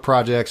have these book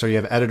projects or you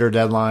have editor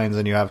deadlines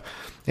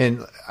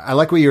and I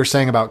like what you were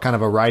saying about kind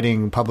of a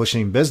writing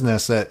publishing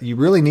business, that you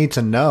really need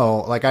to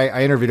know. Like,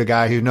 I interviewed a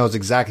guy who knows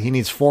exactly, he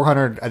needs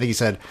 400, I think he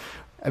said,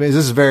 this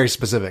is very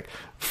specific,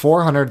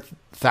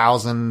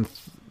 400,000,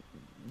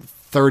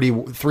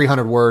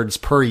 300 words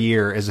per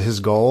year is his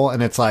goal.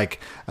 And it's like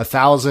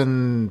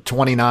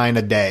 1,029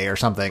 a day or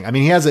something. I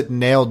mean, he has it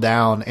nailed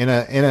down in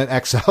an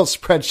Excel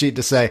spreadsheet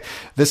to say,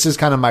 this is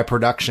kind of my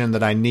production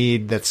that I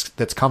need,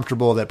 that's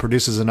comfortable, that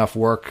produces enough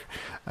work,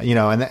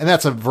 and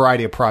that's a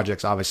variety of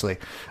projects, obviously.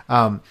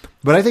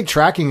 But I think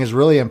tracking is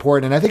really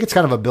important. And I think it's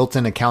kind of a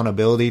built-in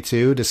accountability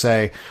too, to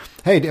say,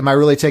 hey, am I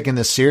really taking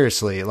this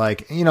seriously?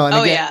 Like, again,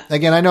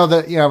 I know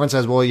that, everyone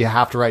says, well, you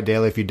have to write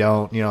daily. If you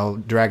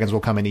don't, dragons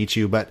will come and eat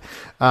you. But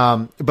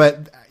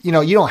you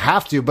don't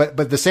have to, but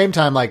at the same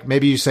time, like,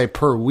 maybe you say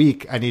per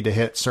week, I need to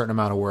hit a certain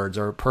amount of words,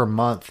 or per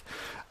month.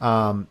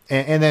 And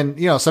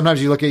then,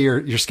 sometimes you look at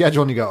your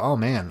schedule and you go, oh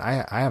man,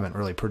 I haven't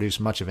really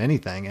produced much of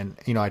anything. And,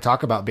 I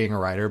talk about being a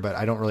writer, but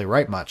I don't really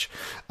write much.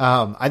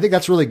 I think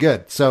that's really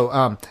good.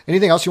 So,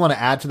 anything else you want to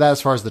add to that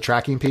as far as the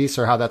tracking piece,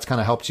 or how that's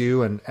kind of helped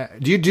you? And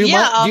do you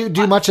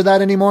do much of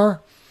that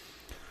anymore?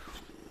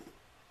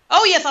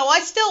 Oh yes.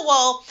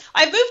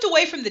 I've moved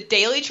away from the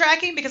daily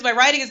tracking because my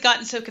writing has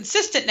gotten so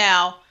consistent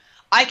now.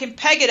 I can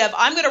peg it of,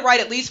 I'm going to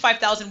write at least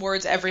 5,000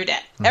 words every day.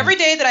 Every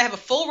day that I have a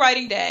full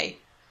writing day,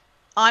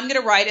 I'm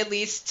going to write at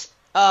least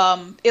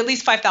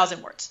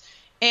 5,000 words.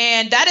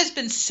 And that has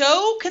been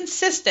so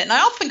consistent. And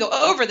I often go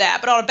over that,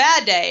 but on a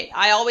bad day,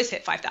 I always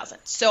hit 5,000.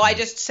 So I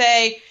just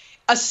say,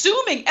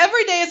 assuming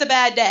every day is a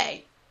bad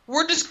day,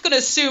 we're just going to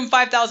assume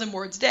 5,000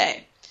 words a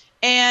day.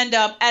 And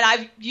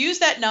I've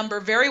used that number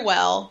very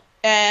well.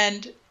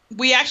 And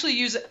we actually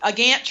use a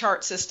Gantt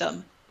chart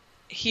system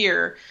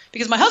here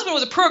because my husband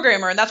was a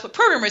programmer, and that's what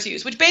programmers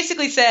use, which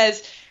basically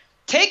says,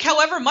 take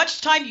however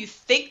much time you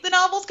think the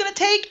novel's going to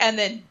take and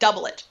then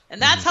double it.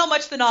 And that's how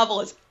much the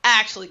novel is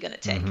actually going to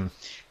take.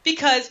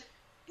 Because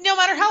no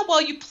matter how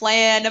well you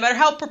plan, no matter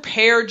how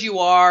prepared you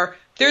are,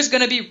 there's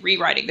going to be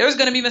rewriting. There's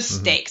going to be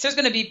mistakes. There's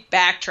going to be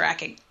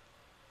backtracking.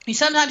 You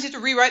sometimes have to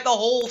rewrite the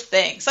whole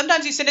thing.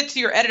 Sometimes you send it to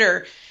your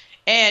editor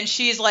and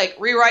she's like,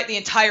 rewrite the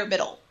entire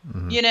middle.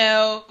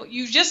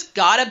 You just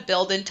got to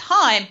build in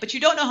time, but you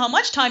don't know how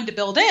much time to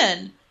build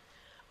in.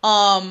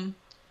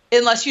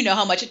 Unless you know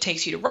how much it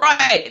takes you to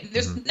write.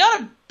 There's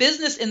not a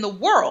business in the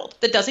world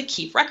that doesn't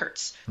keep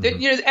records.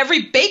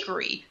 Every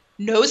bakery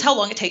knows how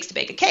long it takes to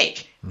bake a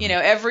cake.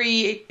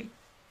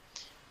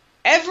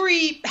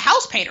 every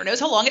house painter knows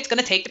how long it's going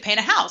to take to paint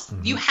a house.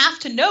 Mm-hmm. You have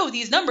to know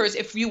these numbers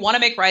if you want to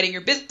make writing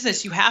your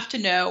business. You have to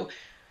know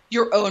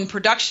your own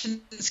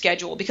production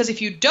schedule, because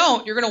if you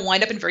don't, you're going to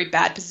wind up in very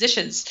bad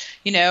positions.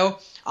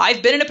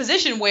 I've been in a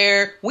position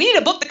where we need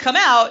a book to come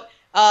out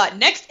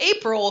next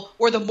April,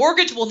 or the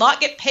mortgage will not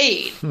get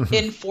paid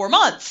in 4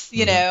 months,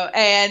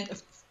 and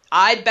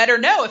I'd better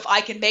know if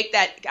I can make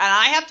that. And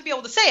I have to be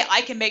able to say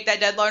I can make that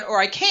deadline or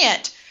I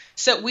can't.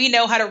 So we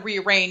know how to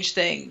rearrange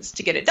things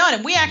to get it done.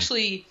 And we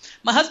actually,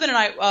 my husband and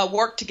I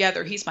work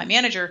together. He's my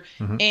manager.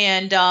 Mm-hmm.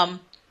 And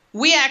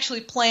we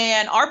actually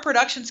plan our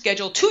production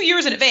schedule 2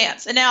 years in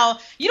advance. And now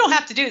you don't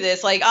have to do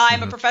this. Like,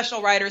 I'm a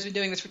professional writer who's been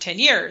doing this for 10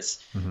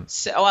 years. Mm-hmm.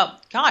 So,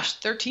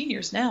 13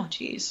 years now.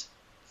 Geez.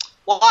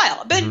 While.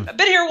 I've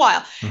been here a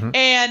while. Mm-hmm.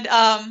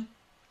 And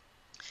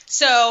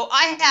so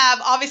I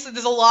have, obviously,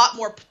 there's a lot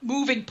more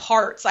moving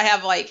parts. I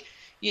have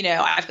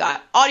I've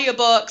got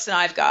audiobooks, and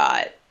I've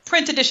got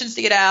print editions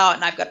to get out,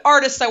 and I've got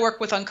artists I work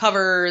with on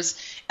covers,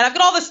 and I've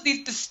got all this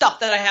stuff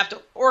that I have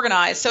to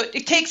organize. So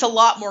it takes a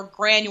lot more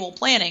granular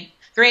planning.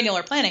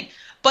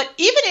 But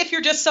even if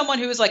you're just someone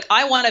who is like,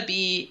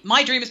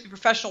 my dream is to be a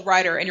professional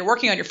writer, and you're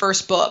working on your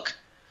first book,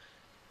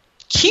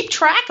 keep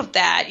track of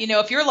that.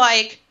 If you're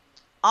like,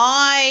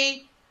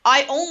 I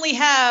only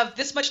have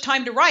this much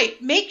time to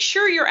write, make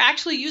sure you're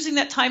actually using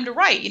that time to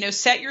write.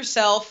 Set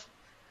yourself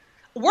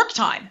work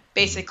time,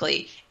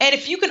 basically. And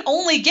if you can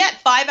only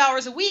get 5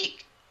 hours a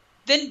week,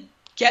 then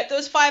get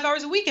those 5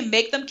 hours a week and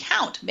make them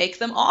count, make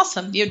them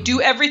awesome.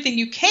 Do everything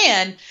you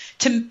can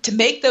to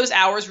make those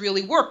hours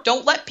really work.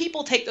 Don't let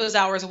people take those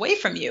hours away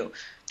from you.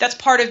 That's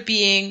part of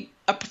being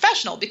a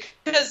professional,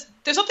 because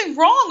there's nothing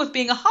wrong with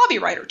being a hobby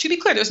writer. To be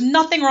clear, there's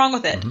nothing wrong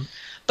with it. Mm-hmm.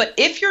 But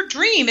if your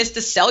dream is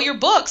to sell your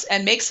books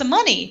and make some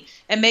money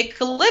and make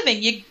a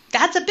living,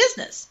 that's a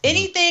business.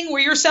 Anything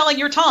where you're selling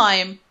your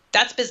time,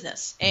 that's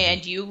business.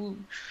 And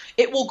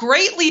it will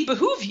greatly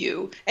behoove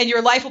you, and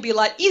your life will be a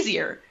lot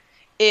easier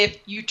if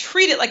you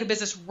treat it like a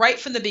business right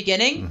from the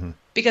beginning.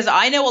 Because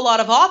I know a lot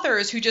of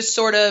authors who just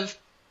sort of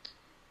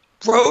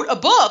wrote a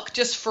book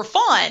just for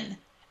fun,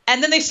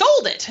 and then they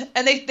sold it,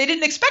 and they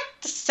didn't expect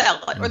to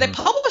sell it, or they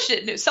published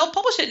it and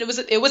self-published it,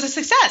 and it was a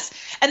success.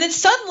 And then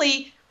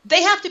suddenly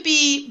they have to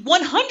be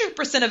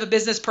 100% of a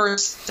business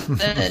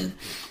person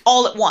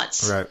all at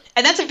once. Right.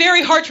 And that's a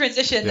very hard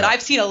transition that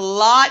I've seen a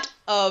lot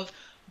of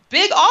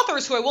big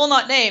authors who I will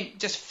not name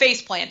just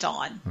faceplant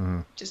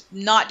on, just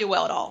not do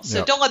well at all.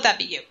 So don't let that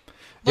be you.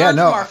 Learn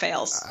from our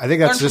fails. I think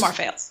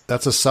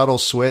that's a subtle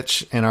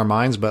switch in our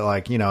minds.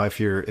 But if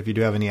you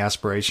do have any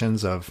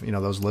aspirations of,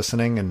 those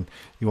listening and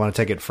you want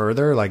to take it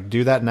further,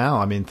 do that now.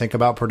 I mean, think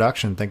about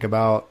production, think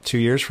about 2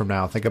 years from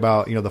now, think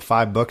about, the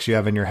 5 books you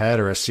have in your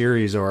head, or a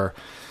series, or,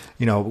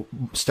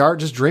 start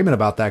just dreaming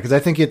about that. Cause I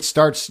think you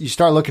start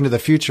looking to the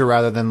future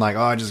rather than like,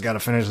 oh, I just got to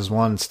finish this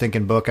one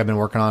stinking book I've been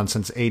working on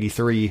since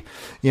 83,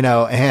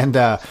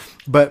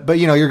 but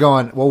you're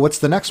going, well, what's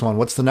the next one?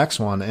 What's the next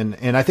one?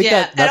 And I think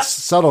that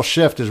subtle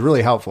shift is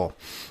really helpful.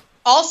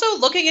 Also,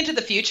 looking into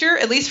the future,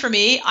 at least for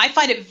me, I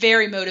find it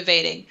very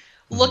motivating.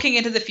 Looking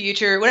into the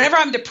future, whenever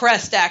I'm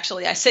depressed,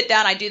 actually, I sit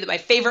down, I do my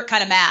favorite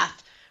kind of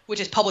math, which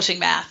is publishing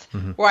math,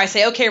 where I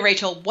say, okay,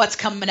 Rachel, what's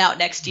coming out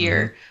next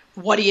year?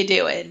 What are you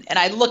doing? And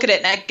I look at it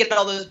and I get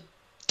all those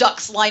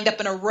ducks lined up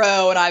in a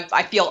row, and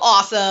I feel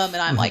awesome. And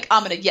I'm like,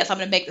 I'm going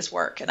to make this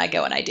work. And I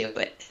go and I do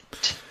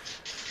it.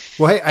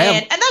 Well, hey,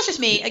 and that's just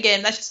me.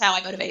 Again, that's just how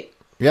I motivate.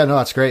 Yeah, no,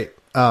 that's great.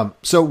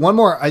 So one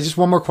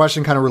more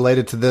question kind of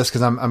related to this,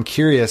 because I'm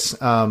curious,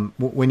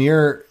 when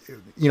you're,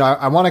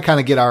 I want to kind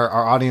of get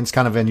our audience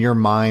kind of in your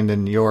mind,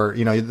 and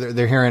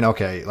they're hearing,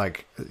 okay,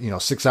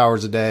 6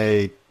 hours a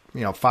day,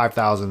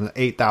 5,000,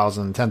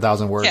 8,000,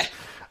 10,000 words. Yeah.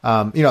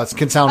 It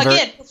can sound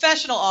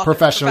professional author.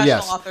 Professional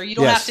yes. author. You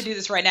don't have to do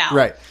this right now.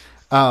 Right.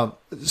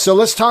 So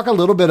let's talk a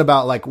little bit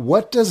about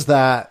what does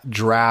that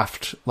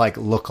draft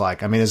look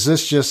like? I mean, is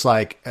this just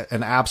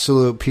an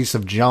absolute piece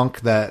of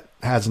junk that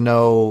has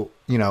no,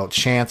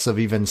 chance of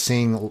even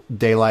seeing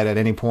daylight at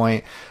any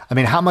point? I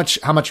mean, how much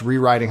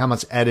rewriting, how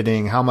much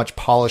editing, how much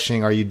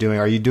polishing are you doing?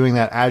 Are you doing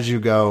that as you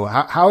go?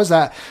 How is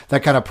that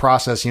kind of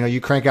process?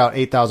 You crank out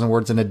 8,000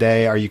 words in a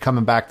day. Are you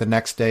coming back the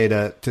next day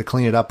to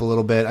clean it up a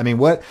little bit? I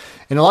mean,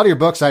 in a lot of your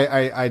books,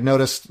 I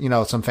noticed,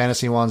 some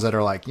fantasy ones that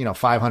are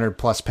 500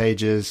 plus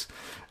pages.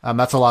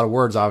 That's a lot of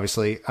words,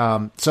 obviously.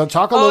 So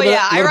talk a little bit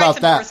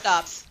about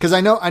that. Because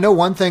I know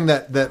one thing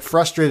that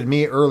frustrated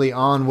me early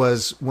on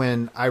was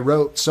when I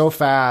wrote so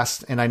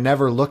fast and I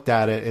never looked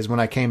at it, is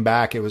when I came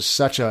back, it was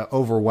such a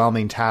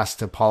overwhelming task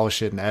to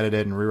polish it and edit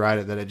it and rewrite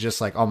it that it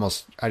just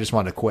almost, I just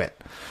wanted to quit.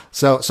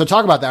 So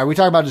talk about that. Are we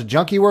talking about just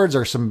junky words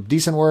or some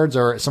decent words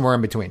or somewhere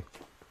in between?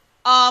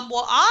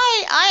 Well,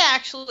 I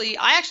actually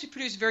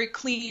produce very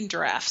clean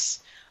drafts.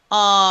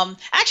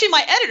 Actually,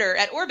 my editor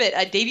at Orbit,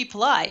 Davey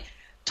Pillai,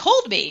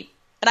 told me,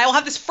 and I will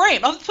have this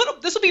framed,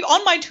 this will be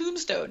on my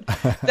tombstone,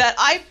 that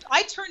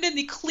I turned in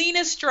the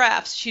cleanest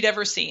drafts she'd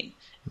ever seen.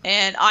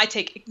 And I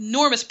take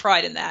enormous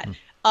pride in that.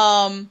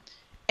 And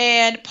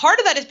And part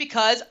of that is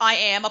because I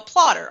am a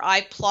plotter.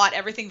 I plot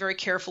everything very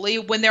carefully.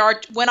 When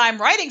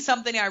I'm writing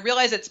something and I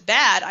realize it's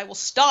bad, I will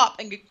stop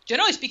and,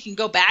 generally speaking,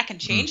 go back and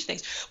change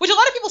things, which a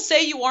lot of people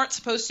say you aren't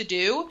supposed to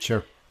do.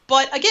 Sure.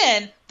 But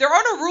again, there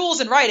are no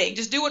rules in writing.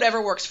 Just do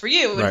whatever works for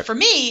you. Right. And for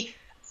me,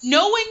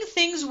 knowing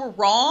things were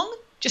wrong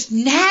just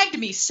nagged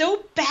me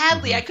so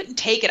badly I couldn't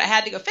take it. I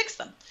had to go fix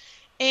them.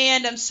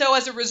 And so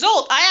as a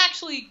result, I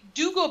actually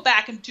do go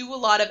back and do a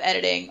lot of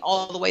editing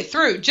all the way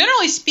through.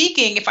 Generally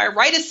speaking, if I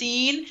write a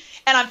scene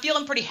and I'm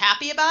feeling pretty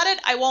happy about it,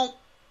 I won't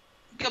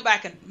go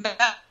back and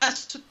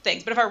mess with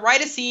things. But if I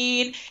write a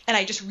scene and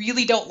I just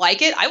really don't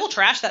like it, I will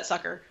trash that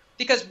sucker.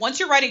 Because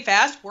once you're writing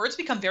fast, words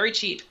become very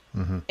cheap.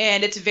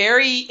 And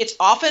it's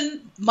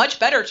often much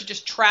better to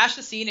just trash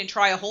the scene and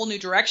try a whole new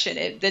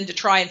direction than to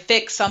try and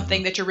fix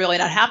something that you're really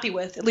not happy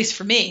with, at least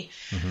for me.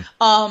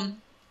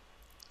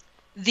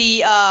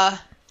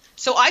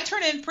 So I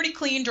turn in pretty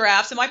clean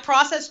drafts, and my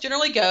process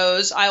generally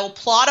goes, I will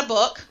plot a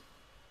book,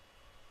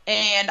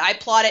 and I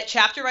plot it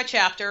chapter by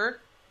chapter.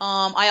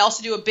 I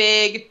also do a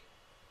big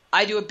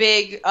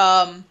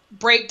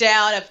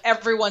breakdown of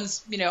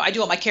everyone's, I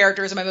do all my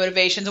characters and my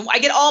motivations, and I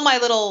get all my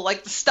little,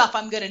 the stuff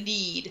I'm going to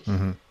need,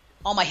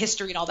 all my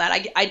history and all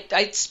that.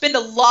 I spend a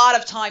lot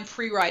of time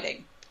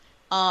pre-writing,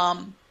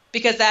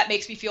 because that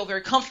makes me feel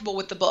very comfortable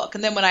with the book.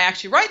 And then when I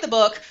actually write the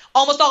book,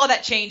 almost all of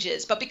that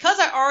changes. But because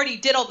I already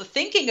did all the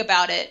thinking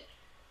about it,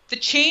 the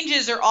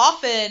changes are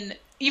often,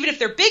 even if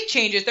they're big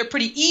changes, they're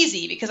pretty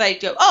easy because I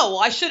go, oh, well,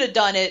 I should have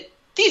done it.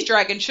 These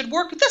dragons should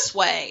work this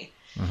way.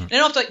 And I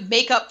don't have to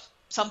make up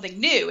something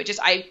new. It just,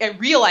 I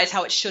realize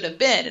how it should have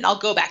been, and I'll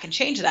go back and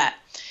change that.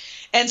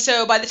 And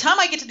so by the time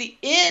I get to the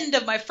end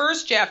of my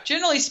first draft,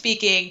 generally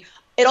speaking,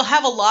 it'll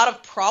have a lot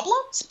of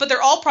problems, but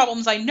they're all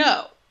problems I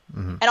know.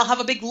 And I'll have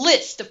a big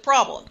list of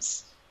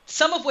problems,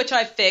 some of which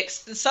I've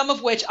fixed, and some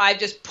of which I've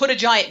just put a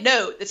giant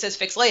note that says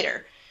fix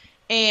later.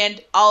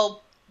 And I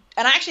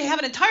actually have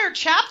an entire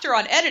chapter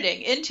on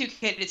editing in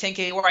 2K to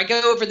 10K where I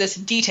go over this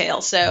in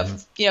detail. So,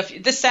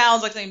 if this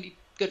sounds like something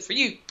good for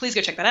you, please go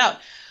check that out.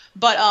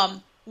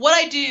 But what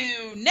I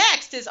do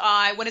next is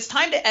when it's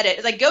time to edit,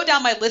 is I go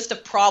down my list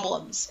of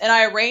problems and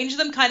I arrange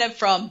them kind of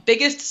from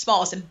biggest to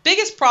smallest. And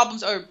biggest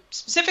problems are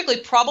specifically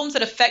problems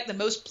that affect the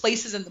most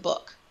places in the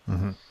book.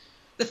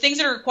 The things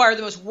that require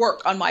the most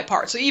work on my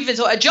part. So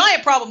a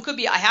giant problem could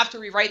be I have to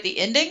rewrite the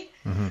ending,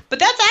 but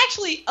that's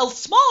actually a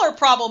smaller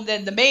problem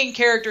than the main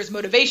character's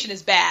motivation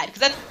is bad, because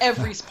that's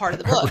every part of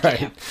the book.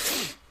 Right.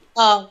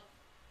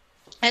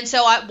 And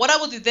so what I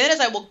will do then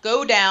is I will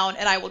go down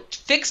and I will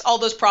fix all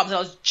those problems.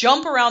 I'll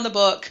jump around the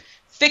book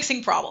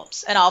fixing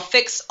problems, and I'll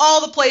fix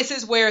all the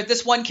places where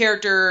this one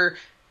character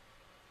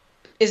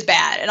is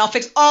bad, and I'll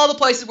fix all the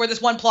places where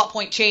this one plot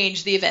point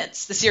changed the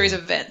series of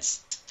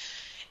events.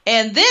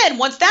 And then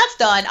once that's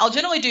done, I'll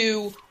generally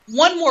do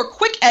one more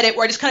quick edit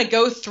where I just kind of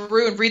go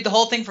through and read the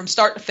whole thing from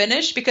start to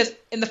finish, because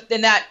in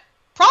that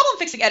problem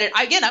fixing edit,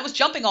 I was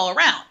jumping all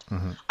around.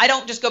 I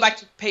don't just go back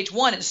to page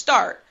 1 and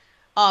start.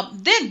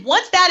 Then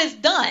once that is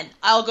done,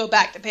 I'll go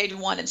back to page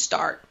 1 and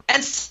start.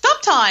 And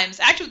sometimes,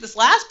 actually with this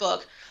last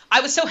book,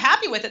 I was so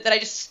happy with it that I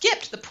just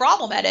skipped the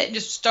problem edit and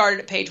just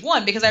started at page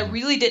 1, because I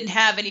really didn't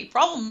have any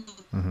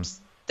problems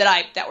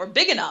that were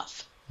big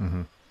enough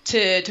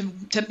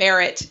to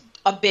merit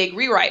a big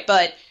rewrite.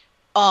 But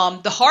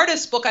the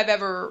hardest book I've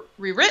ever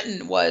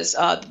rewritten was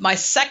my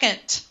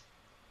second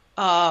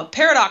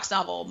Paradox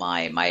novel,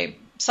 my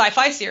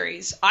sci-fi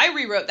series. I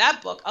rewrote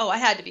that book. I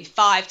had to be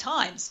 5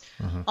 times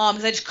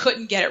because I just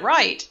couldn't get it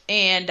right.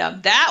 And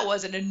that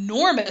was an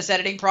enormous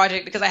editing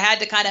project, because I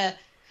had to kind of,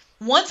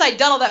 once I'd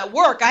done all that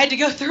work, I had to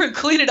go through and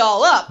clean it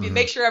all up and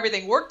make sure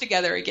everything worked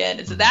together again.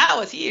 And so that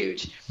was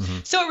huge.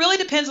 So it really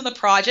depends on the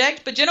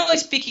project, but generally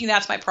speaking,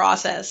 that's my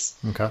process.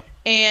 Okay.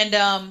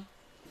 And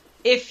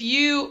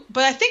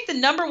but I think the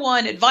number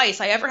one advice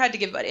I ever had to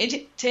give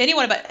to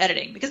anyone about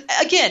editing, because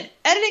again,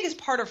 editing is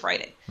part of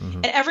writing,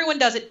 and everyone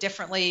does it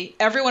differently.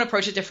 Everyone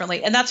approaches it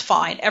differently, and that's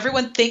fine.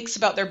 Everyone thinks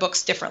about their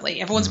books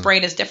differently. Everyone's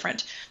brain is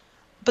different.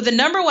 But the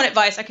number one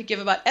advice I could give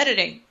about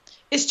editing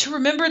is to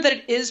remember that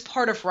it is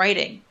part of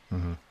writing,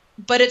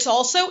 but it's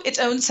also its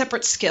own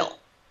separate skill.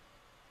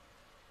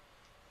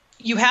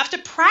 You have to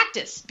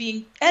practice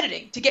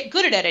editing to get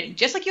good at editing,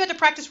 just like you have to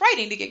practice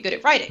writing to get good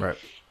at writing. Right.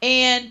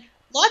 And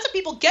lots of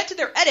people get to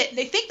their edit and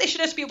they think they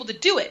should just be able to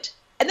do it.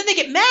 And then they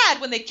get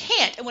mad when they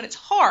can't and when it's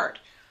hard.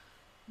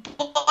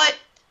 But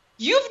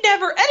you've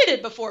never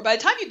edited before. By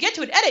the time you get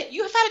to an edit,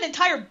 you have had an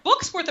entire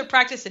book's worth of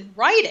practice in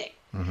writing.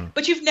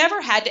 But you've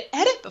never had to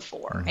edit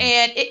before.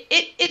 And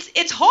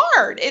it's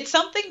hard. It's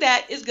something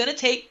that is going to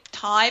take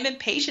time and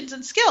patience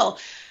and skill.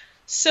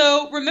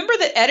 So remember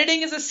that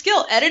editing is a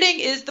skill. Editing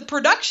is the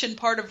production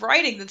part of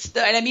writing. And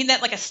I mean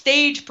that like a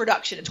stage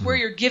production. It's where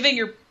you're giving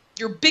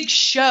your big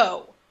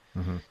show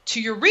to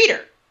your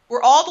reader,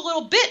 where all the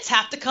little bits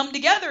have to come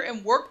together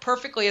and work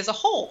perfectly as a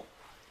whole,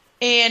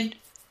 and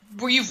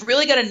where you've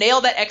really got to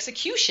nail that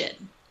execution,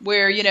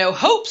 where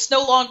hopes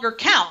no longer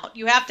count.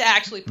 You have to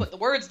actually put the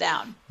words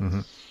down.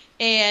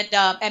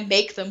 and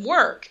make them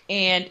work.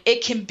 And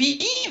it can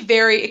be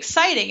very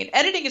exciting. And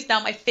editing is now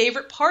my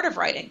favorite part of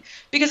writing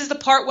because it's the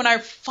part when I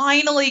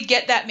finally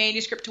get that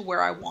manuscript to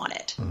where I want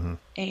it. Mm-hmm.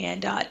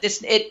 And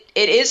it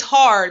is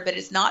hard, but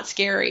it's not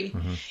scary,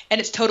 mm-hmm. and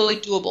it's totally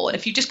doable. And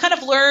if you just kind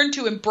of learn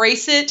to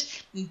embrace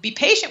it and be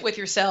patient with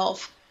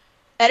yourself,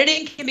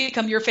 editing can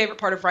become your favorite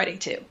part of writing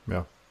too.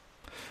 Yeah.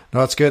 No,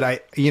 that's good. I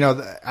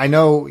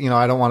know,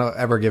 I don't want to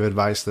ever give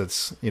advice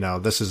that's,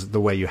 this is the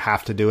way you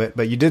have to do it.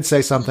 But you did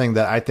say something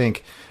that I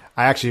think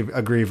I actually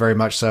agree very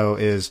much so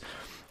is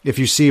if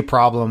you see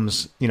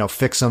problems,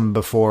 fix them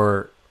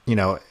before,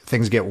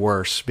 things get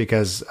worse.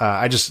 Because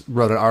I just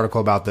wrote an article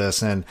about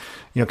this and,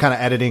 kind of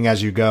editing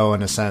as you go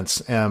in a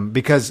sense.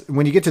 Because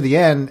when you get to the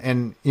end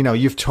and,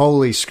 you've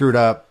totally screwed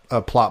up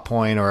a plot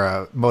point or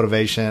a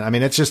motivation. I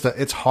mean, it's just,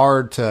 it's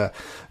hard to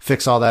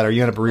fix all that or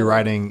you end up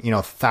rewriting,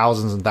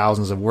 thousands and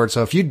thousands of words.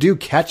 So if you do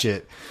catch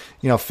it,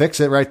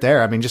 fix it right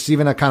there. I mean, just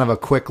even a kind of a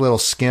quick little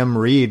skim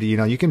read,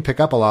 you can pick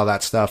up a lot of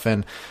that stuff.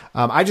 And,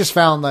 I just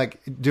found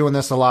like doing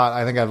this a lot.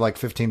 I think I have like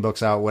 15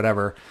 books out,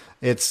 whatever.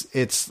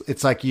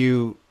 It's like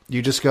you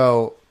just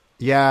go,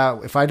 yeah,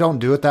 if I don't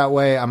do it that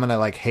way, I'm going to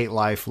like hate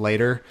life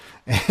later.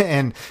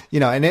 And,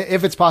 and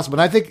if it's possible,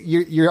 and I think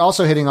you're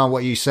also hitting on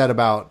what you said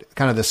about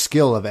kind of the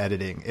skill of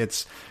editing.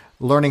 It's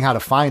learning how to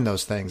find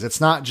those things.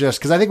 It's not just,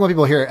 because I think when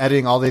people hear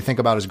editing, all they think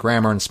about is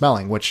grammar and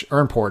spelling, which are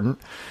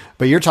important,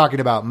 but you're talking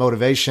about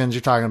motivations.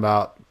 You're talking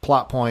about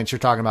plot points. You're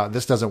talking about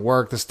this doesn't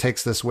work. This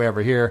takes this way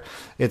over here.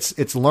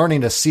 It's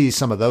learning to see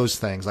some of those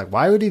things. Like,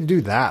 why would he do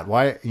that?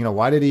 Why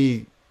did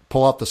he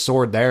pull out the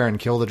sword there and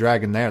kill the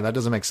dragon there? That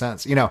doesn't make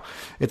sense.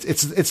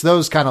 It's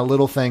those kind of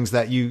little things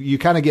that you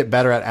kind of get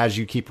better at as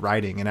you keep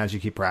writing and as you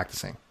keep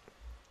practicing.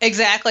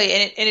 Exactly.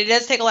 And it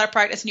does take a lot of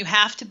practice, and you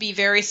have to be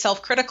very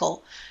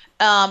self-critical,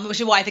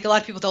 which is why I think a lot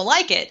of people don't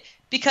like it.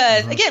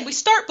 Because, mm-hmm. again, we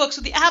start books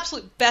with the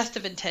absolute best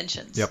of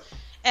intentions. Yep.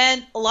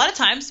 And a lot of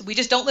times we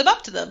just don't live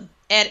up to them.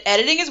 And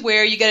editing is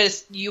where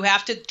you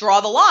have to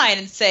draw the line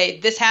and say,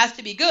 this has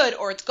to be good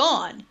or it's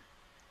gone.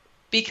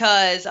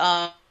 Because,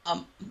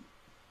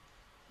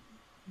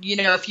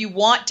 if you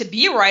want to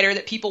be a writer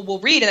that people will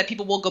read and that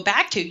people will go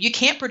back to, you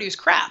can't produce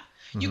crap.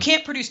 Mm-hmm. You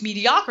can't produce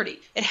mediocrity.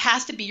 It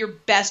has to be your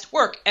best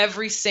work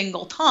every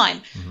single time,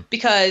 mm-hmm.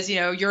 because,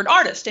 you're an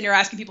artist and you're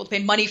asking people to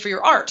pay money for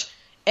your art.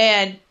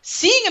 And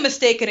seeing a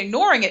mistake and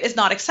ignoring it is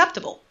not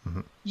acceptable.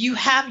 Mm-hmm.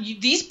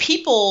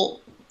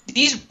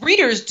 These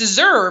readers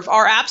deserve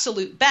our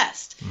absolute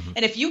best. Mm-hmm.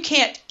 And if you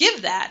can't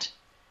give that,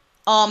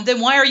 then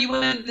why are you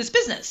in this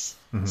business?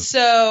 Mm-hmm.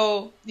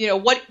 So,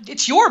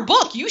 it's your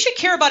book. You should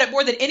care about it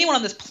more than anyone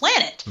on this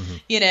planet,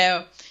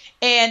 mm-hmm.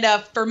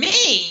 And for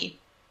me,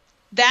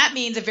 that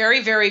means a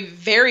very, very,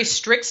 very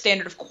strict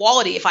standard of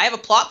quality. If I have a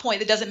plot point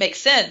that doesn't make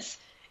sense,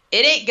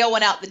 it ain't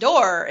going out the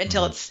door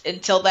until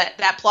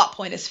that plot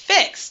point is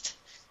fixed,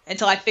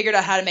 until I figured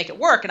out how to make it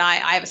work. And I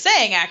have a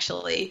saying,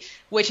 actually,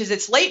 which is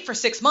it's late for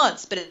 6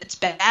 months, but it's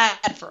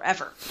bad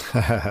forever.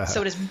 So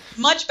it is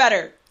much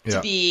better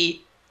to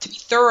be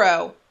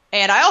thorough.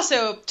 And I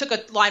also took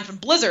a line from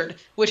Blizzard,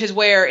 which is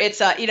where it's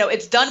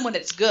it's done when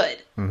it's good.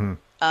 Mm-hmm.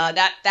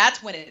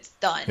 That's when it's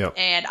done. Yep.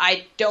 And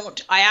I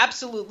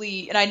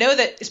absolutely, and I know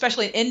that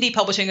especially in indie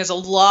publishing, there's a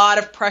lot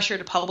of pressure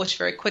to publish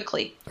very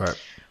quickly. Right.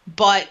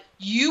 But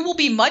you will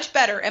be much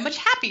better and much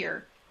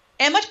happier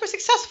and much more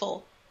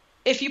successful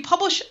if you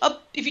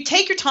if you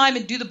take your time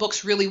and do the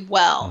books really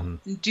well, mm-hmm.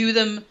 and do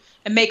them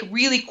and make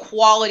really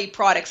quality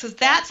products, because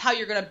that's how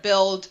you're going to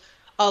build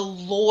a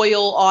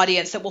loyal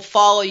audience that will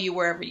follow you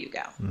wherever you go.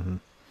 Mm-hmm.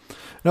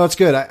 No, it's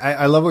good.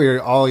 I love what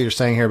you're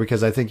saying here,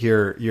 because I think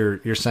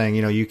you're saying,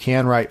 you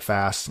can write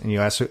fast and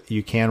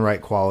you can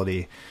write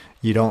quality.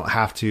 You don't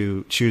have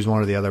to choose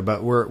one or the other,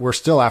 but we're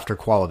still after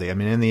quality. I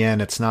mean, in the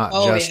end, it's not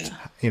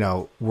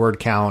word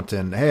count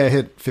and, hey, I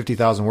hit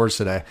 50,000 words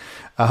today,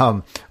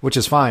 which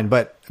is fine.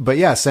 But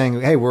yeah,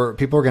 saying, hey,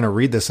 people are going to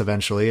read this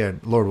eventually,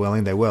 and Lord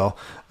willing, they will.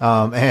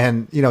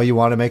 And you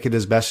want to make it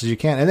as best as you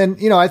can. And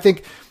then, I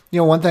think,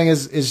 one thing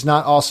is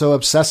not also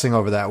obsessing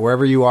over that.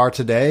 Wherever you are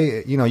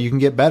today, you can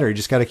get better. You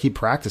just got to keep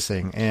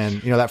practicing.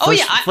 And, that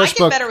first I get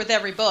book, better with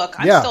every book.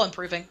 I'm still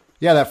improving.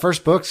 Yeah, that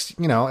first book's,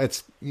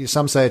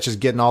 some say it's just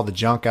getting all the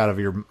junk out of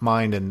your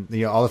mind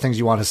and all the things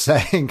you want to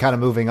say and kind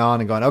of moving on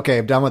and going, okay,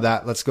 I'm done with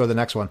that. Let's go to the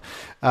next one.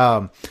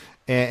 And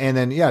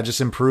then,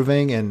 just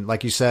improving. And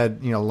like you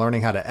said,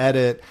 learning how to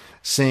edit,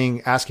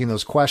 asking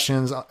those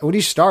questions. When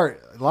you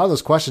start, a lot of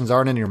those questions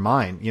aren't in your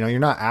mind. You're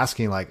not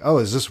asking like, oh,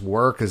 is this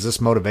work? Is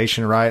this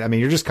motivation right? I mean,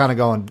 you're just kind of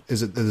going,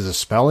 is the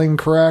spelling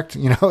correct?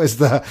 Is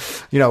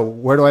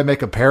where do I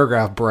make a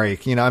paragraph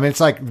break? I mean, it's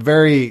like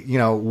very,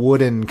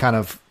 wooden kind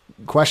of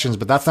questions,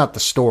 but that's not the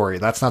story.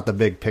 That's not the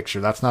big picture.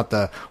 That's not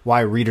the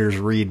why readers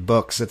read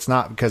books. It's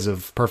not because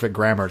of perfect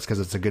grammar. It's because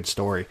it's a good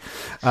story.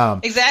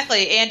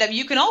 Exactly. And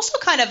you can also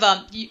kind of,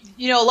 a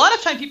lot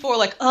of time people are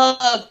like,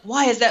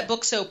 why is that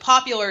book so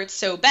popular? It's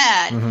so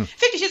bad. Mm-hmm.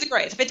 50 Shades of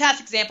Grey. It's a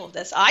fantastic example of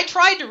this. I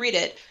tried to read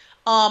it.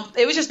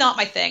 It was just not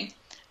my thing.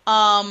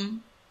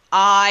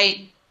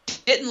 I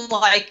didn't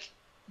like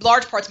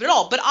large parts of it at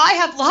all, but I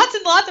have lots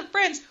and lots of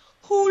friends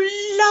who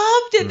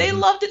loved it. They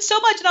loved it so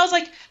much. And I was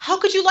like, how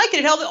could you like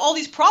it? It had all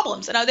these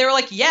problems. And they were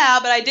like, yeah,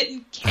 but I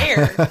didn't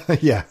care.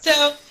 Yeah. So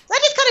that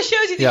just kind of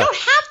shows you that you don't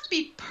have to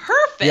be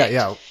perfect.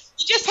 Yeah. You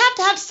just have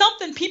to have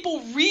something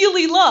people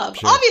really love.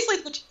 Sure. Obviously,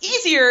 it's much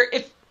easier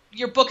if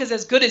your book is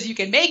as good as you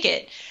can make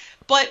it.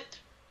 But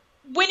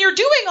when you're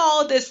doing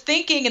all of this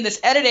thinking and this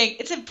editing,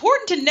 it's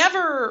important to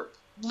never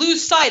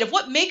lose sight of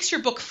what makes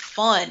your book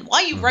fun,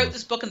 why you wrote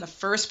this book in the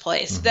first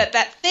place,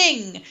 that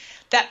thing,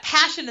 that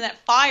passion and that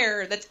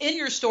fire that's in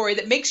your story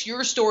that makes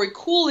your story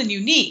cool and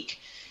unique.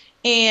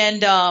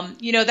 And,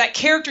 that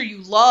character you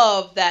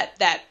love,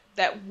 that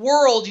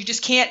world you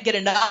just can't get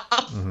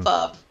enough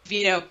of,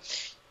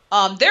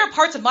 there are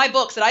parts of my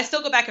books that I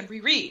still go back and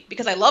reread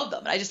because I love them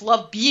and I just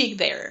love being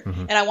there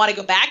and I want to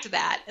go back to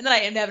that. And then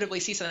I inevitably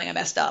see something I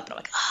messed up and I'm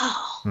like,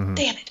 oh,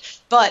 damn it.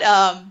 But,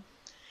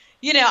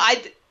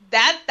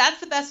 that's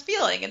the best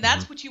feeling and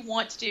that's what you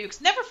want to do.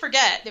 Because never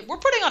forget that we're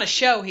putting on a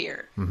show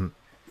here.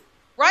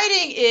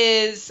 Writing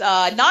is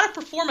not a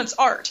performance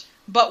art,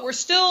 but we're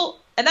still,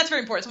 and that's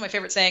very important. It's one of my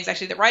favorite sayings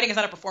actually, that writing is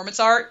not a performance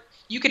art.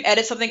 You can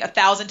edit something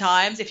 1,000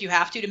 times if you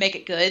have to make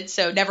it good.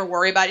 So never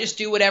worry about it. Just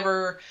do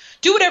whatever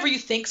you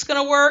think's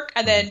going to work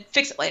and then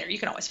fix it later. You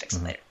can always fix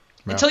it later.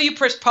 Yeah. Until you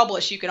press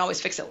publish, you can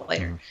always fix it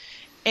later.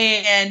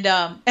 And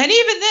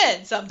even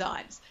then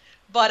sometimes.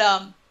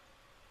 But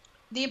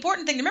the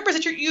important thing to remember is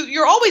that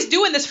you're always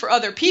doing this for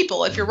other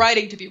people if you're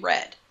writing to be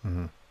read.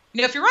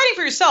 If you're writing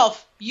for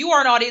yourself, you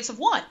are an audience of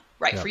one.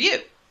 Write for you.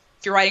 If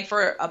you're writing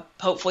for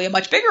hopefully a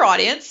much bigger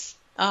audience,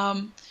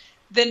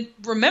 then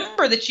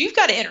remember that you've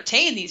got to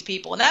entertain these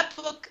people. And that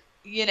book,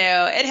 it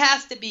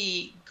has to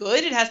be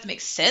good. It has to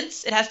make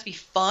sense. It has to be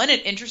fun and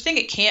interesting.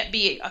 It can't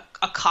be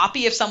a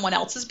copy of someone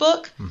else's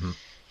book.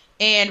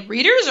 And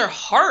readers are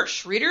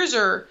harsh. Readers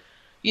are,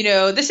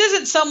 this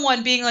isn't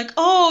someone being like,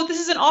 oh, this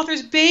is an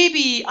author's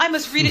baby. I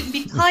must read it and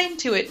be kind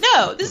to it.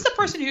 No, this is the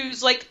person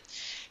who's like,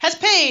 has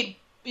paid,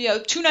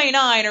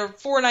 $2.99 or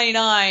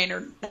 $4.99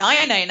 or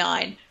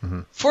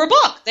 $9.99 for a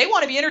book. They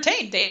want to be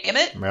entertained. Damn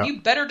it,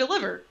 you better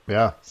deliver.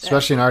 Yeah, so.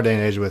 Especially in our day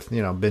and age with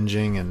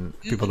binging and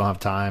people don't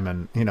have time,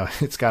 and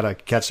it's got to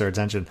catch their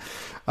attention.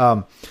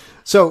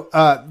 So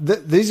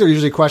these are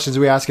usually questions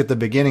we ask at the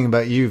beginning,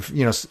 but you've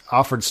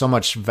offered so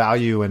much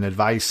value and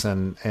advice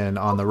and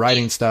on the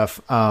writing stuff.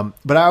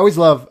 But I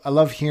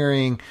love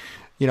hearing.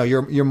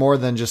 You're more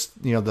than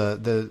just,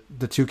 the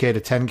 2K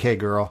to 10K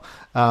girl.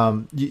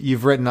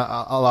 You've written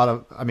a lot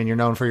of, you're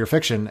known for your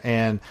fiction.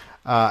 And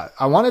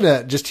I wanted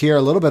to just hear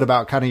a little bit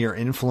about kind of your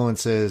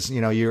influences.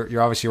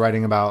 You're obviously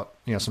writing about,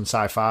 some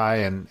sci-fi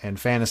and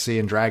fantasy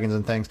and dragons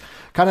and things.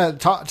 Kind of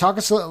talk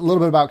us a little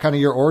bit about kind of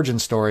your origin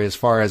story as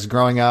far as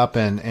growing up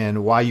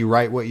and why you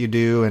write what you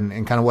do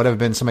and kind of what have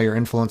been some of your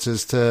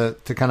influences to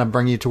kind of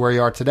bring you to where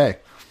you are today.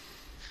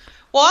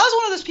 Well, I was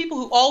one of those people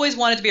who always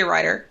wanted to be a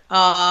writer.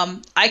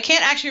 I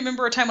can't actually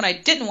remember a time when I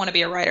didn't want to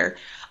be a writer.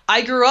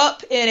 I grew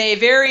up in a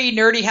very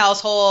nerdy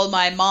household.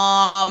 My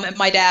mom and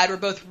my dad were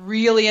both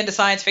really into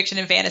science fiction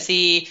and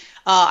fantasy.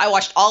 I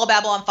watched all of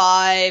Babylon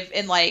 5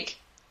 in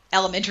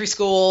elementary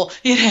school,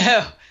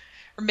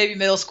 or maybe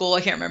middle school.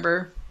 I can't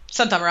remember.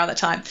 Sometime around that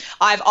time.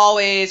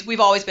 We've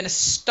always been a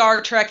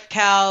Star Trek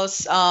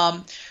house.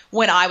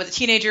 When I was a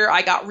teenager,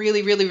 I got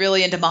really, really,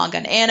 really into manga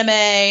and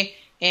anime.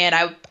 And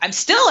I'm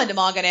still into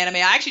manga and anime.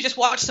 I actually just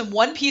watched some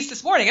One Piece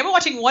this morning. I've been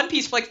watching One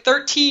Piece for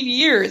 13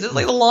 years. It's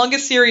the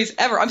longest series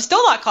ever. I'm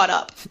still not caught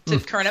up to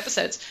current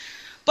episodes.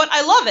 But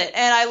I love it.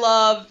 And I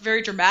love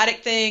very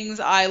dramatic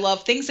things. I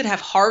love things that have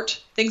heart,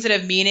 things that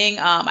have meaning.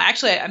 I'm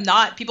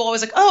not. People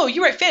always oh,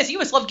 you write fantasy. You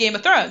must love Game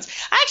of Thrones.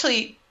 I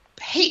actually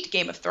hate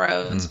Game of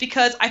Thrones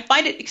because I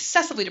find it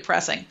excessively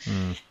depressing.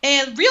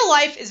 And real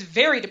life is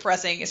very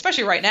depressing,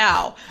 especially right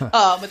now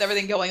with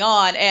everything going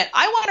on. And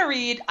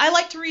I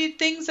like to read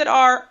things that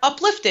are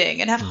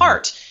uplifting and have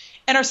heart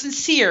and are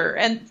sincere.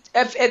 And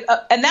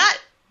that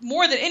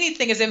more than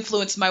anything has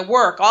influenced my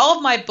work. All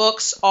of my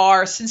books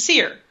are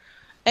sincere.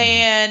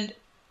 And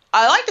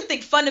I like to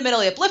think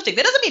fundamentally uplifting.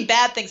 That doesn't mean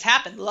bad things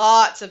happen.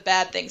 Lots of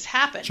bad things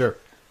happen. Sure.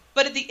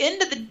 But at the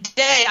end of the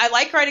day, I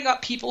like writing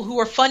about people who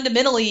are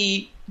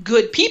fundamentally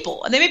good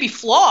people. And they may be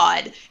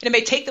flawed, and it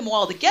may take them a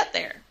while to get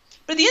there.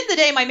 But at the end of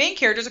the day, my main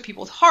characters are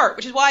people with heart,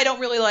 which is why I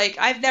don't really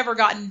I've never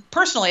gotten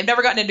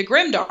into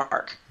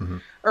grimdark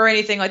or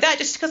anything like that,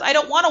 just because I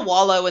don't want to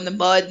wallow in the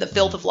mud and the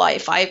filth of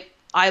life.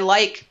 I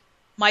like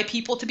my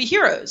people to be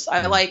heroes.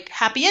 I like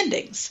happy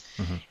endings.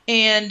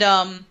 And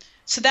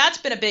so that's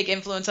been a big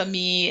influence on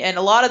me. And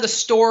a lot of the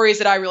stories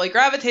that I really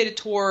gravitated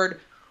toward,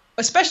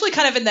 especially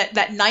kind of in that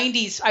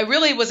 90s, I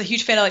really was a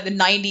huge fan of the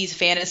 90s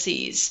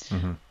fantasies,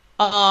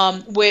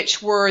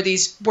 which were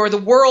where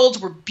the worlds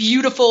were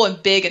beautiful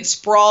and big and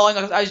sprawling.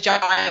 I was a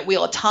giant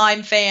Wheel of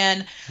Time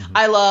fan.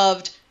 I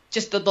loved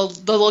just the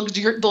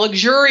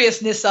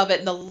luxuriousness of it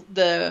and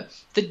the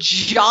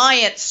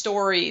giant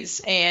stories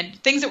and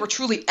things that were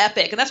truly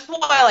epic. And that's why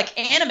I like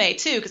anime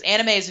too, because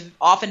anime is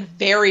often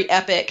very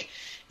epic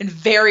and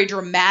very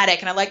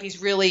dramatic, and I like things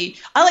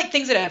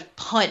that have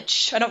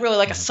punch. I don't really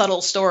like a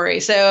subtle story.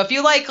 So if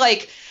you like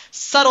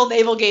subtle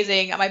navel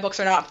gazing. My books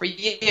are not for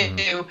you.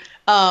 Mm-hmm.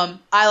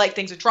 I like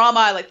things with drama.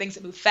 I like things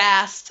that move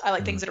fast. I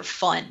like things that are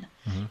fun.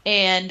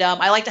 And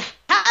I like to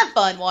have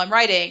fun while I'm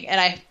writing.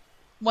 And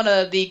one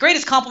of the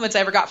greatest compliments I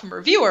ever got from a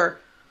reviewer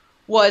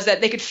was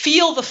that they could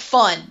feel the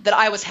fun that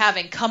I was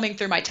having coming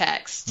through my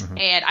text.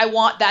 And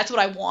that's what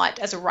I want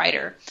as a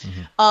writer.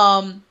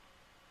 But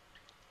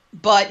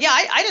yeah,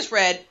 I just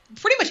read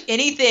pretty much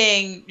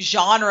anything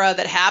genre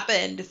that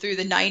happened through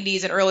the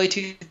 90s and early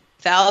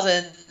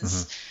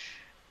 2000s.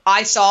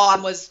 I saw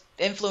and was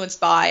influenced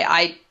by.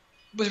 I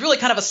was really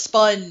kind of a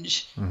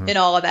sponge in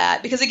all of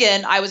that because,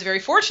 again, I was very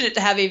fortunate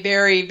to have a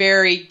very,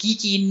 very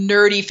geeky,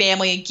 nerdy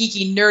family and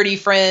geeky, nerdy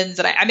friends.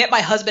 And I met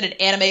my husband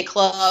at Anime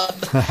Club.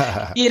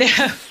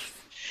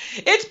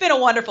 It's been a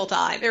wonderful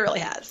time. It really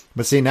has.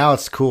 But see, now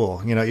it's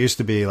cool. It used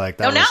to be like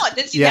that. Now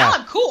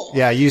I'm cool.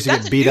 Yeah, you used to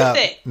get beat up.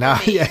 Now,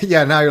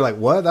 now you're like,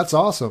 what? That's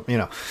awesome.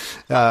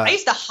 I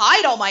used to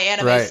hide all my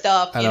anime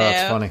stuff. I know,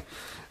 that's funny.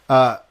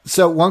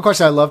 So one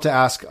question I love to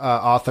ask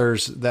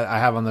authors that I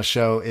have on the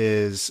show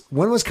is,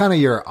 when was kind of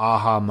your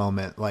aha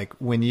moment? Like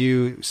when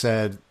you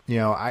said,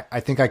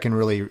 I think I can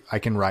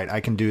write,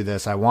 I can do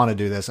this, I want to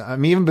do this. I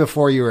mean, even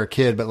before you were a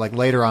kid, but like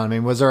later on, I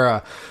mean, was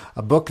there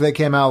a book that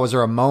came out? Was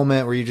there a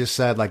moment where you just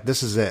said like,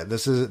 this is it?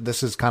 This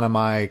is kind of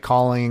my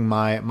calling,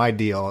 my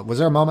deal. Was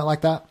there a moment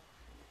like that?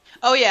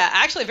 Oh yeah.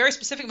 Actually a very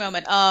specific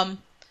moment. I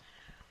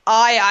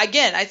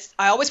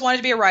always wanted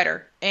to be a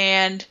writer,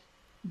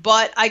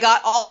 but I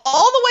got all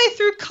the way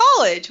through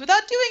college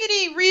without doing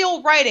any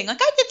real writing.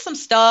 Like I did some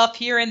stuff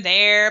here and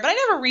there, but I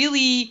never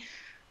really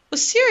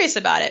was serious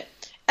about it.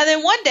 And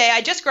then one day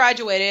I just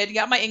graduated,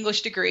 got my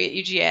English degree at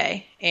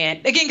UGA.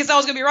 And again, because I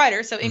was going to be a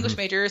writer, so English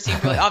major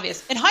seemed really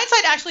obvious. In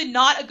hindsight, actually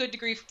not a good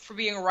degree for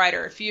being a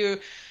writer. If you're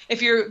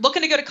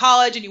looking to go to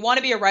college and you want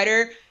to be a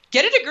writer,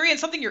 get a degree in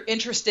something you're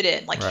interested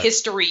in, like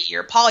history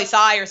or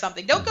poli-sci or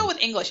something. Don't go with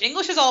English.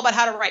 English is all about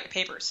how to write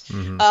papers.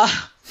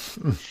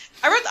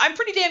 I'm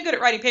pretty damn good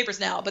at writing papers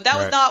now, but that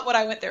was not what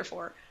I went there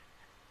for.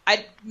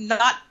 I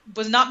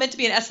was not meant to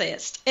be an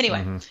essayist.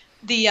 Anyway,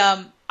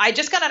 I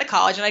just got out of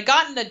college and I'd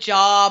gotten a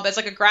job as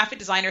like a graphic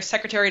designer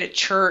secretary at a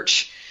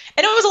church,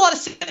 and it was a lot of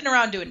sitting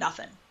around doing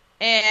nothing.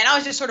 And I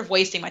was just sort of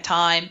wasting my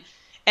time.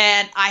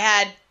 And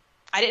I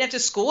didn't have to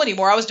school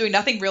anymore. I was doing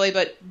nothing really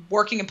but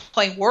working and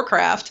playing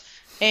Warcraft.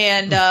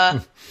 And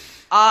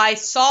I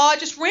saw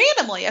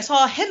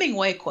a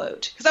Hemingway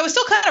quote, because I was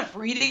still kind of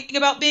reading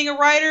about being a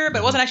writer,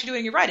 but wasn't actually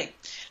doing any writing.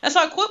 And I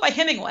saw a quote by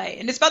Hemingway,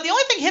 and it's about the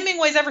only thing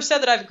Hemingway's ever said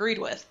that I've agreed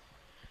with,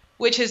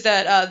 which is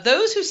that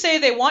those who say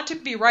they want to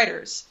be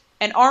writers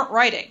and aren't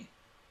writing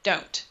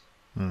don't.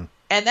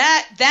 And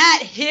that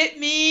hit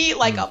me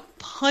like a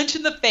punch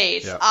in the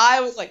face. Yep.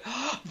 I was like,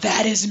 oh,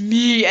 that is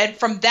me. And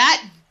from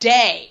that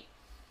day,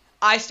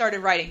 I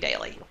started writing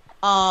daily.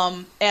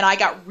 And I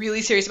got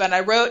really serious about it.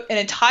 I wrote an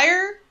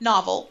entire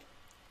novel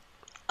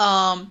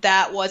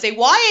that was a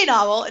YA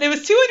novel, and it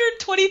was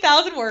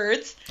 220,000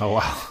 words. Oh,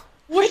 wow.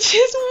 Which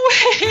is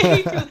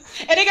way too,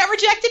 and it got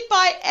rejected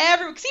by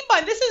everyone. Keep in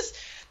mind, this is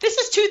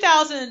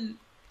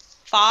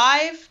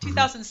 2005,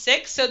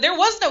 2006, so there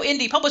was no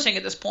indie publishing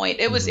at this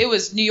point. It was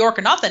New York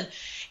or nothing.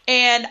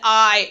 And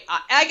I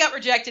got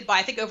rejected by,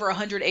 I think, over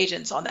 100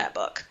 agents on that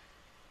book.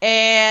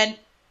 And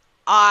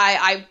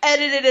I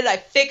edited it, I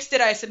fixed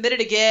it, I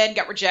submitted again,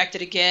 got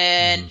rejected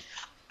again.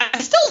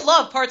 I still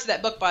love parts of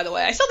that book, by the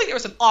way. I still think there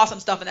was some awesome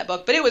stuff in that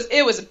book, but it was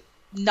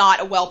not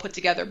a well put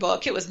together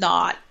book. It was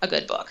not a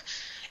good book.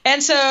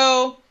 And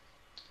so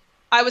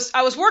I was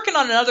working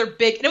on another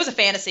big, and it was a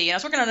fantasy, and I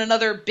was working on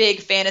another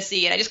big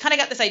fantasy, and I just kind of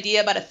got this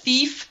idea about a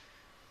thief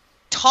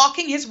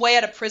talking his way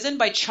out of prison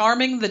by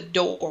charming the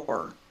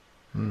door.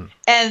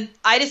 And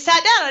I just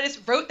sat down and I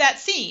just wrote that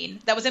scene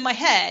that was in my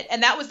head,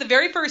 and that was the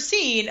very first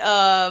scene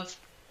of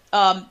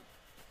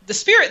The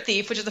Spirit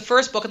Thief, which is the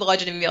first book of the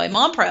Legend of Emilia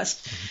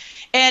Mompress.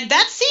 And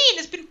that scene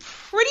has been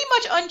pretty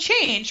much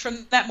unchanged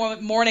from that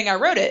morning I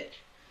wrote it.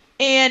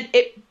 And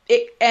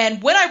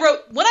and when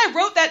I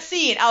wrote that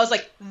scene, I was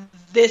like,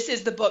 this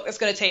is the book that's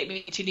going to take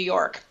me to New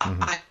York.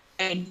 I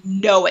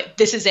know it.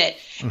 This is it.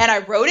 And I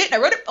wrote it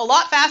a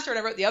lot faster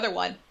than I wrote the other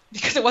one,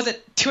 because it wasn't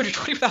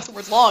 220,000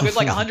 words long. It was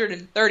like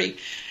 130,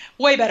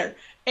 way better.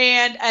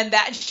 And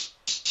that,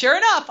 sure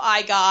enough,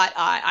 I got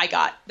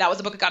that was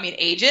the book that got me an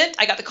agent.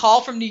 I got the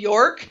call from New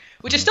York,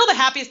 which is still the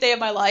happiest day of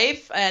my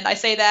life. And I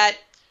say that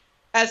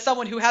as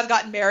someone who has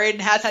gotten married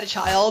and has had a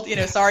child.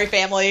 Sorry,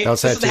 family.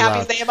 This is the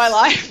happiest day of my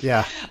life.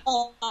 Yeah.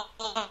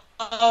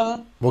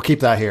 We'll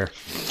keep that here.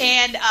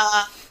 And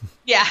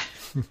yeah.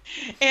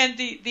 And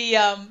the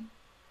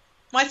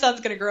my son's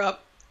gonna grow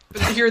up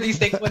to hear these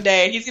things one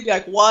day, and he's gonna be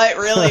like, "What,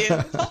 really?"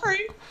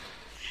 Sorry.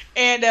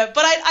 And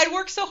but I'd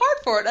worked so hard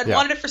for it. I'd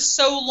wanted it for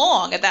so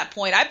long. At that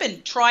point, I've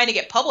been trying to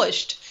get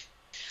published,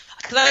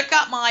 because I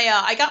got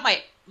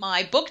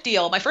my book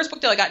deal. My first book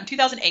deal I got in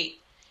 2008,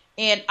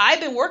 and I've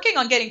been working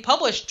on getting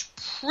published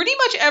pretty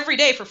much every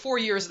day for 4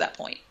 years at that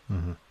point.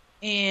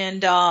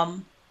 And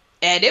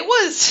it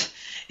was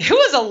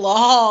a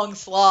long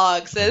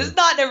slog. So this is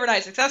not an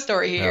overnight success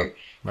story here.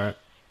 Right.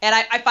 And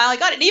I finally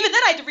got it. And even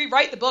then, I had to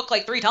rewrite the book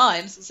like 3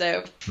 times.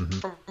 So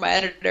for my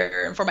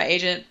editor and for my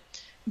agent.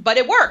 But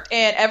it worked.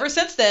 And ever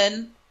since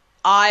then,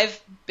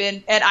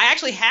 and I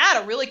actually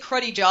had a really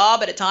cruddy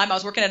job at a time. I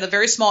was working at a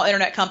very small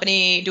internet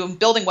company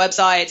building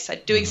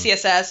websites, doing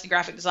CSS and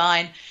graphic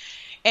design.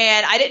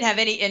 And I didn't have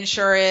any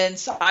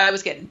insurance. I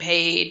was getting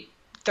paid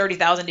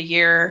 $30,000 a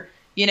year,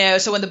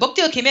 So when the book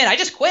deal came in, I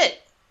just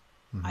quit.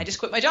 I just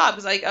quit my job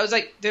because I was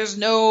like, there's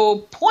no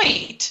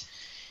point.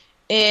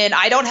 And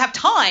I don't have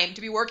time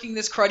to be working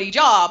this cruddy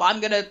job. I'm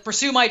going to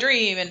pursue my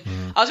dream. And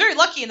I was very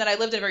lucky in that I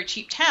lived in a very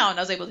cheap town.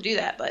 I was able to do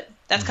that. But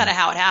that's kind of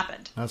how it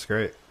happened. That's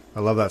great.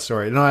 I love that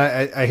story.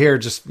 I hear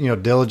just,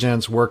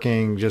 diligence,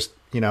 working, just,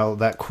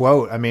 that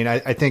quote. I mean,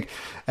 I think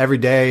every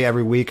day,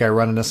 every week I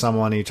run into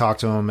someone and you talk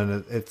to them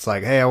and it's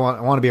like, hey, I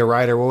want to be a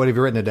writer. Well, what have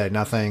you written today?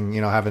 Nothing,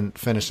 haven't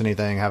finished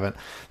anything.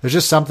 There's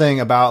just something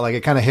about like,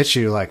 it kind of hits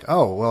you like,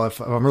 oh, well, if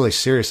I'm really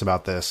serious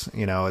about this,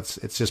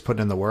 it's just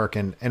putting in the work.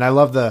 And I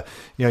love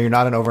you're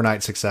not an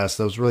overnight success.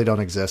 Those really don't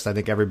exist. I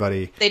think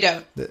everybody, they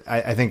don't.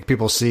 I think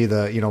people see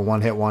the,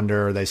 one hit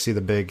wonder, or they see the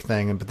big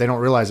thing, but they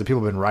don't realize that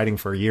people have been writing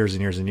for years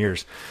and years and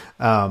years.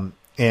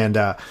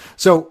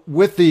 So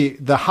with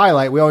the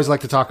highlight, we always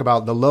like to talk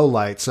about the low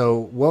light. So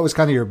what was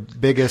kind of your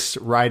biggest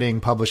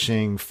writing,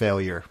 publishing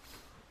failure?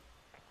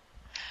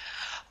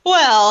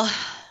 Well,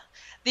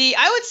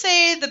 I would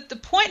say that the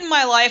point in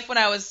my life when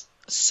I was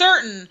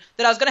certain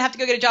that I was going to have to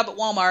go get a job at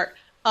Walmart,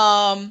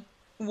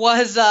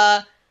 was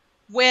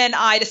when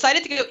I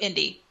decided to go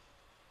indie.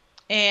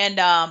 And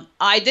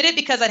I did it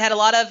because I'd met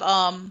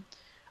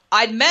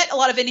a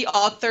lot of indie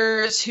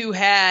authors who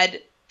had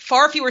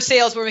far fewer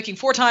sales, were making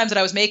 4 times that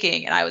I was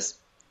making, and I was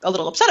a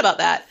little upset about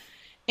that.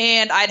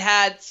 And I'd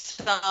had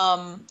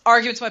some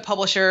arguments with my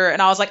publisher,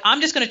 and I was like, I'm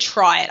just going to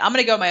try it. I'm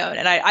going to go on my own.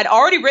 And I'd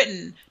already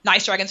written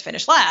Nice Dragons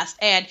Finish Last,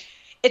 and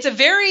it's a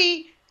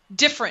very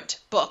different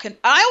book. And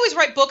I always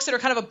write books that are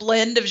kind of a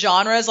blend of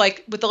genres.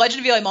 Like with The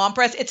Legend of Eli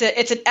Mompress,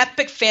 it's an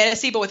epic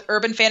fantasy, but with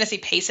urban fantasy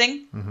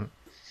pacing. Mm-hmm.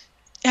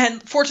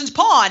 And Fortune's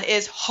Pawn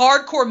is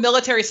hardcore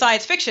military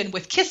science fiction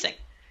with kissing.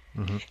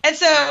 Mm-hmm. And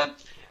so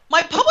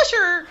my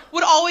publisher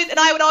would always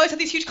have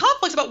these huge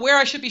conflicts about where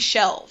I should be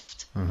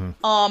shelved.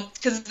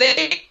 Because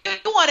they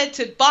wanted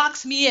to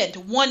box me into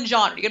one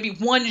genre. You're going to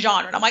be one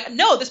genre. And I'm like,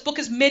 no, this book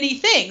is many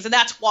things. And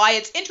that's why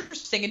it's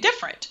interesting and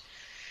different.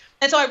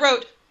 And so I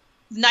wrote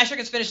Nice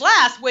Dragons Finish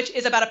Last, which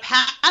is about a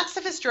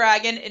pacifist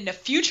dragon in a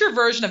future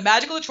version of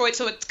magical Detroit.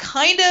 So it's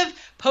kind of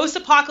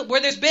post-apocalyptic,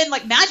 where there's been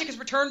like magic has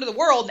returned to the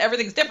world and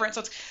everything's different.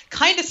 So it's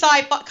kind of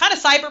kind of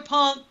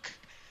cyberpunk,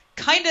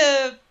 kind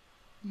of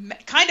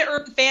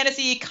urban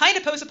fantasy, kind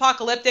of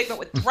post-apocalyptic, but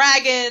with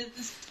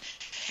dragons.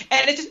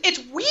 And it's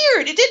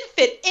weird. It didn't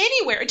fit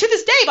anywhere. And to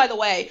this day, by the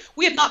way,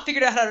 we have not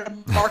figured out how to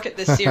market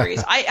this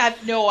series. I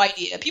have no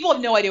idea. People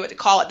have no idea what to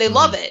call it. They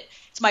love it.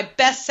 It's my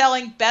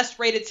best-selling,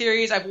 best-rated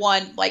series. I've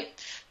won,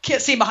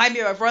 can't see behind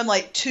me, I've run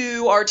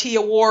 2 RT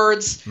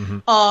awards.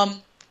 Mm-hmm.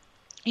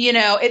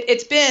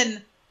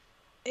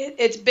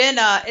 It's been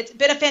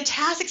a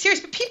fantastic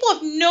series, but people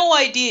have no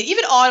idea.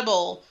 Even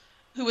Audible,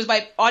 who was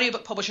my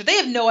audiobook publisher, they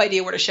have no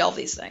idea where to shelve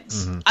these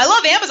things. Mm-hmm. I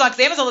love Amazon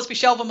because Amazon lets me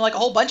shelve them a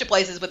whole bunch of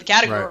places with the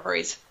categories.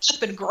 Right. That's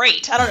been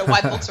great. I don't know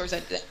why bookstores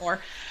don't do that more.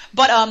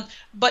 But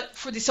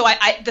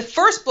the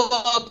first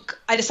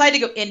book, I decided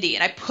to go indie,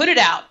 and I put it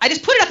out. I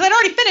just put it out because I'd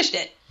already finished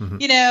it,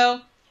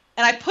 and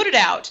I put it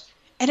out,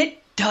 and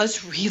it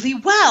does really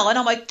well. And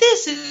I'm like,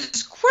 this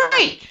is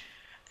great.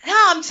 Now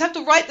I just have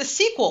to write the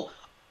sequel.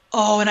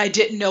 Oh, and I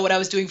didn't know what I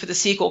was doing for the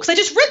sequel because I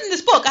just written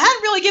this book. I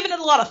hadn't really given it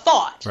a lot of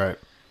thought. Right.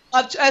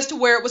 As to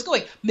where it was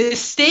going.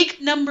 Mistake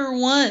number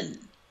 1: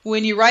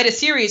 when you write a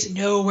series,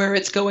 know where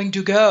it's going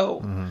to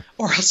go,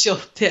 or else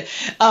you'll.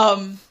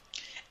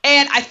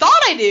 And I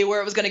thought I knew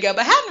where it was going to go, but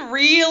I hadn't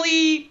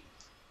really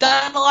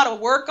done a lot of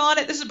work on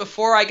it. This is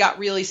before I got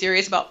really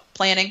serious about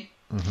planning,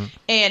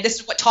 and this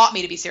is what taught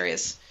me to be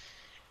serious.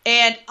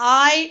 And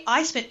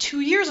I spent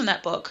 2 years on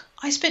that book.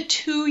 I spent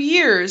 2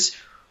 years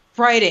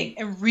writing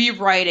and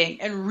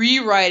rewriting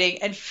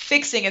and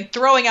fixing and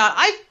throwing out.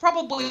 I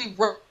probably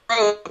wrote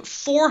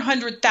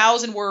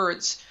 400,000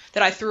 words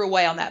that I threw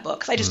away on that book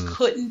because I just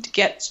couldn't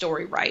get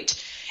story right.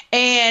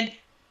 And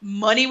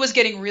money was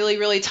getting really,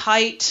 really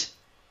tight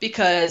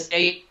because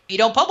you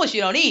don't publish,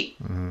 you don't eat.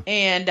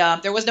 And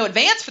there was no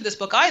advance for this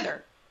book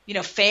either.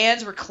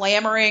 Fans were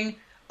clamoring.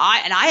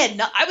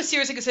 I was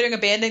seriously considering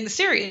abandoning the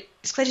series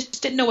because I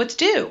just didn't know what to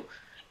do.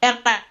 And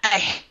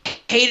I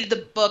hated the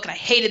book and I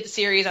hated the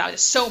series and I was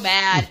just so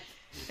mad.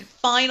 And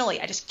finally,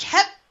 I just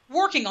kept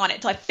working on it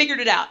until I figured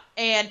it out.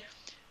 And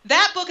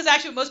that book is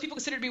actually what most people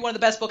consider to be one of the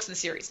best books in the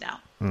series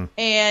now.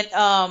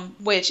 And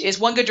which is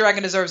One Good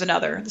Dragon Deserves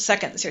Another, the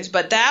second in the series.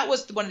 But that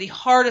was one of the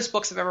hardest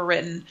books I've ever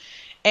written.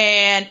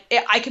 And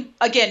I can,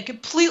 again,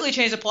 completely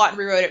change the plot and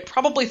rewrote it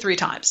probably 3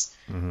 times.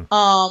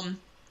 And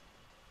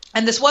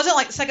this wasn't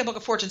like the second book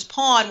of Fortune's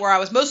Pawn, where I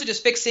was mostly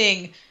just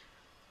fixing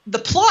the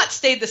plot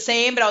stayed the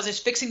same, but I was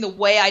just fixing the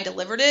way I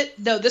delivered it.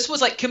 No, this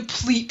was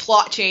complete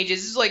plot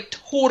changes. This is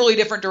totally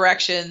different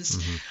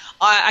directions.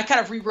 I kind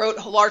of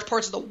rewrote large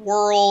parts of the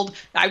world.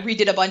 I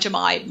redid a bunch of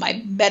my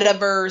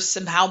metaverse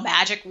and how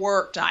magic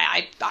worked.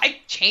 I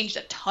changed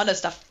a ton of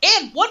stuff.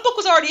 And one book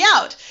was already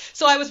out,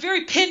 so I was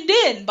very pinned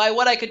in by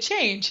what I could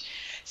change.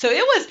 So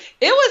it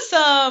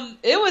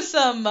was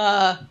some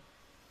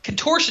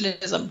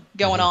contortionism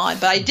going on,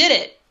 but I did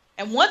it.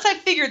 And once I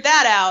figured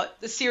that out,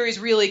 the series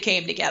really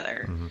came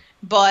together.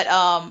 But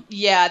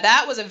yeah,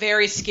 that was a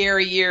very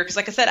scary year because,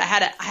 like I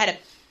said,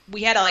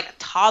 we had a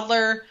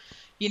toddler.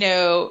 You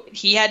know,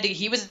 he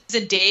was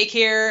in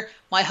daycare.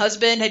 My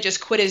husband had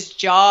just quit his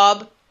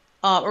job,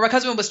 or my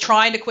husband was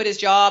trying to quit his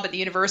job at the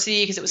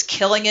university because it was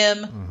killing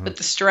him with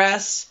the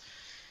stress.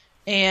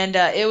 And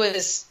it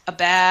was a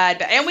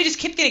bad, and we just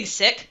kept getting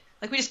sick.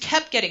 Like, we just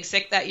kept getting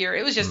sick that year.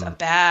 It was just a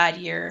bad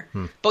year.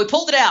 But we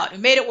pulled it out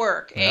and made it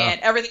work, and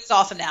everything's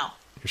awesome now.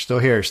 You're still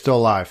here. You're still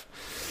alive.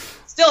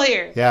 Still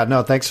here. Yeah,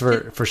 no, thanks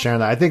for sharing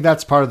that. I think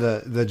that's part of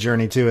the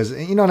journey too, is,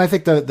 you know, and I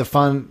think the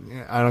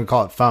fun, I don't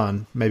call it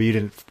fun. Maybe you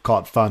didn't call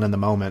it fun in the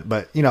moment,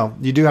 but, you know,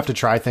 you do have to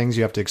try things.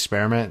 You have to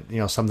experiment. You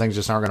know, some things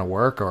just aren't going to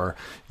work, or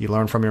you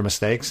learn from your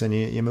mistakes and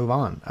you move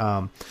on.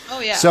 Oh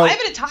yeah. So I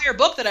have an entire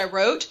book that I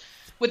wrote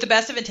with the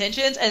best of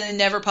intentions and then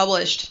never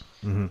published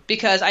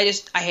because I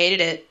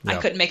hated it. Yep.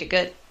 I couldn't make it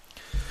good.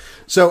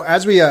 So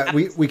as we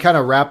kind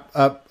of wrap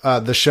up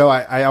the show,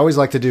 I always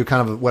like to do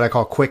kind of what I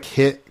call quick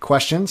hit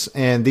questions.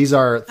 And these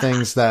are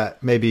things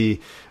that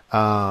maybe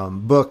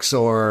books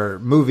or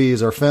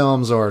movies or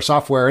films or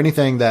software,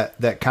 anything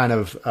that kind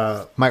of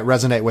might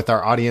resonate with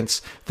our audience,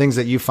 things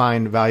that you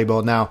find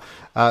valuable. Now,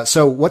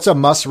 so what's a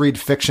must-read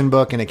fiction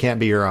book, and it can't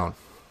be your own?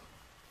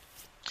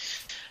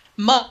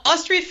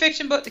 Must-read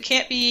fiction book that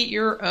can't be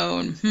your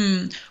own.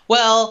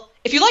 Well,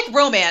 if you like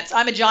romance,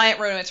 I'm a giant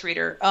romance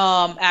reader.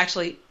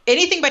 Actually,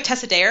 anything by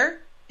Tessa Dare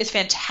is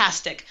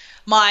fantastic.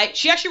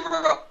 She actually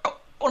wrote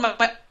one of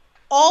my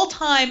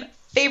all-time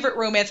favorite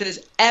romances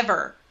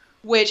ever,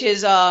 which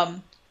is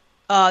the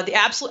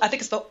absolute. I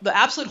think it's the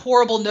absolute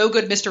horrible, no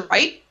good Mr.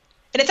 Right,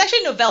 and it's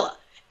actually a novella.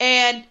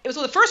 And it was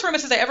one of the first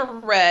romances I ever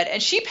read,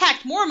 and she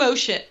packed more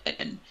emotion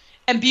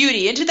and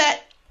beauty into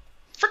that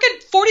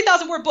freaking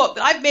 40,000 word book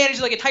that I've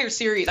managed like an entire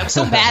series. I'm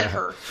so mad at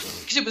her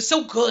because it was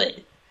so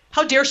good.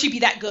 How dare she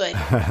be that good?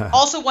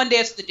 Also, One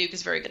Dance with the Duke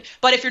is very good.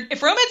 But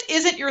if romance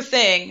isn't your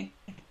thing,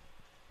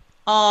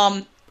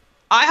 I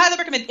highly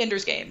recommend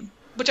Ender's Game,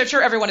 which I'm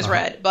sure everyone has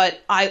read.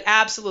 But I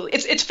absolutely,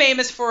 it's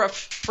famous for a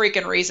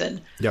freaking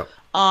reason. Yep.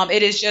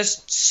 It is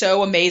just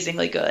so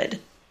amazingly good.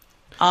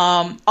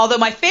 Although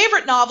my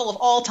favorite novel of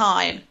all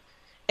time,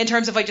 in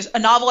terms of like just a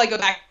novel I go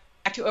back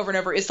to over and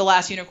over, is The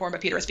Last Unicorn by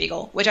Peter S.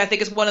 Beagle, which I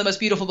think is one of the most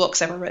beautiful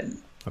books ever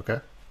written. Okay.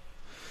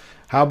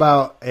 How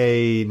about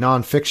a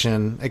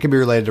nonfiction? It can be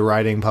related to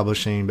writing,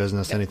 publishing,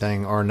 business,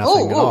 anything, or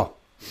nothing at all.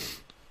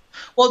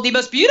 Well, the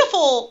most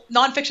beautiful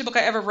nonfiction book I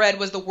ever read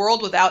was The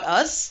World Without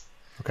Us,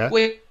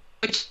 which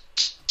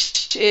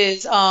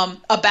is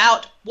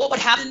about what would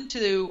happen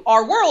to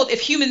our world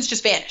if humans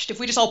just vanished, if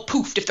we just all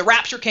poofed, if the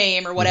rapture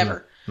came or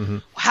whatever.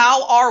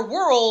 How our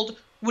world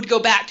would go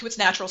back to its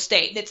natural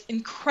state. And it's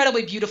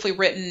incredibly beautifully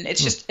written.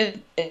 It's just,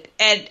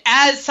 and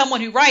as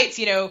someone who writes,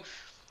 you know,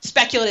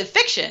 speculative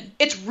fiction,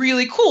 it's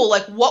really cool.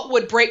 Like, what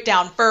would break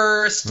down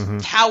first?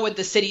 How would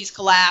the cities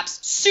collapse?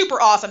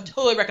 Super awesome.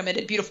 Totally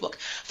recommended. Beautiful book.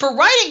 For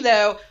writing,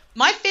 though,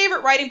 my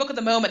favorite writing book at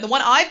the moment, the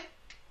one I've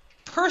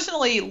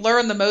personally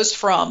learned the most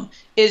from,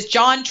 is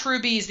John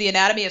Truby's The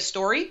Anatomy of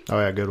Story. Oh,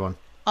 yeah, good one.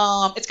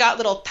 It's got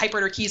little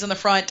typewriter keys on the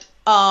front.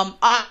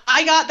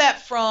 I got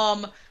that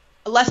from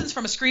Lessons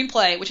from a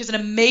Screenplay, which is an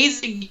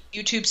amazing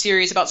YouTube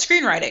series about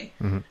screenwriting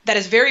that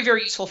is very,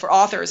 very useful for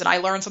authors, and I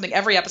learn something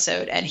every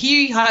episode. And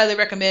he highly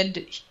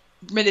recommended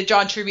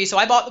John Truby, so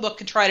I bought the book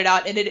and tried it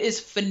out, and it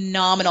is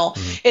phenomenal.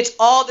 It's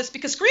all this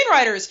because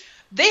screenwriters,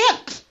 they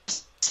have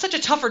such a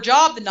tougher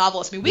job than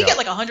novelists. I mean, we get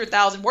like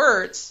 100,000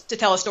 words to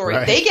tell a story.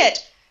 Right. They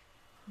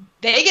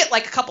get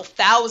like a couple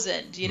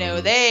thousand. You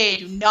know, they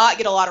do not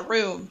get a lot of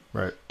room.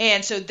 Right.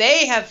 And so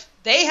they have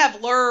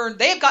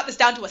got this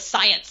down to a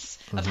science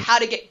of how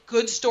to get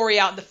good story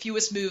out in the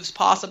fewest moves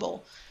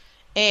possible.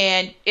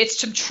 And it's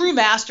some true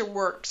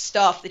masterwork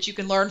stuff that you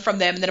can learn from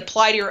them and then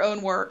apply to your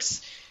own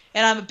works.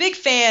 And I'm a big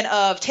fan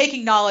of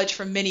taking knowledge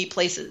from many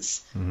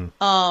places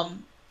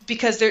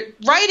because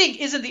writing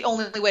isn't the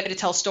only way to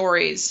tell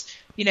stories.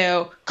 You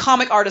know,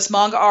 comic artists,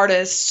 manga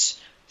artists,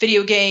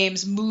 video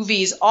games,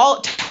 movies,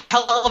 all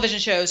television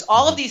shows,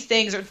 all of these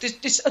things are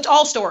just it's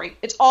all story.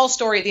 It's all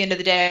story at the end of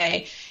the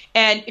day.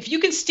 And if you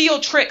can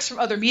steal tricks from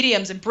other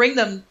mediums and bring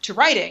them to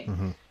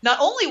writing, not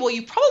only will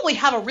you probably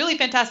have a really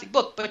fantastic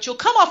book, but you'll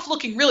come off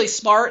looking really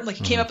smart and like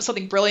you came up with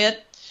something brilliant.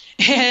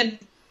 And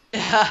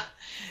steal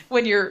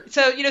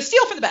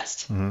from the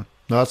best. No,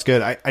 that's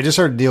good. I just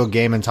heard Neil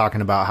Gaiman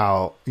talking about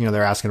how, you know,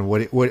 they're asking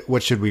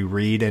what should we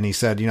read? And he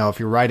said, you know, if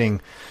you're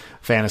writing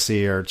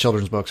fantasy or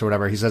children's books or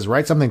whatever, he says,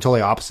 write something totally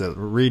opposite.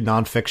 Read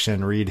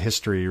nonfiction, read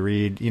history,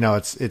 read, you know,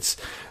 it's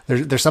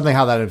there's something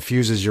how that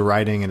infuses your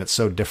writing, and it's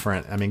so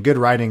different. I mean, good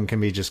writing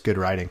can be just good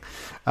writing.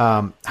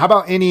 How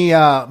about any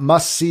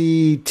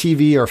must-see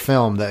TV or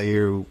film that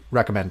you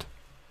recommend?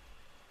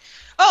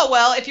 Oh,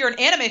 well, if you're an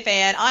anime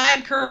fan, I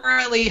am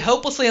currently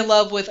hopelessly in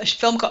love with a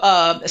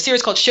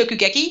series called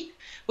Shokugeki,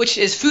 which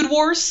is Food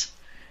Wars.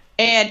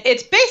 And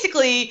it's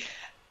basically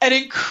an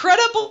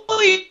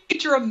incredibly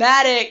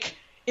dramatic,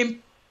 I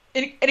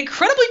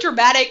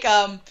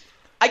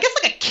guess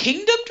like a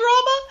kingdom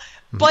drama,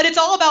 but it's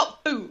all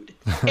about food.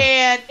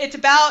 And it's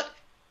about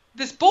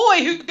this boy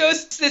who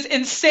goes to this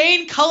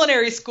insane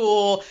culinary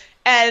school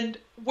and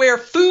where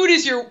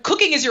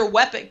cooking is your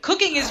weapon.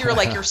 Cooking is your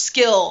like your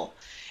skill.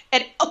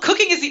 And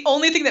cooking is the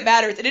only thing that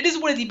matters. And it is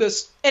one of the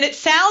most, and it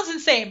sounds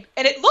insane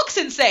and it looks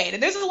insane.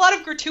 And there's a lot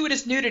of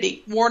gratuitous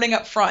nudity, warning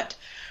up front.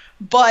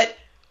 But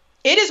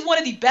it is one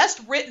of the best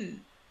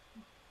written,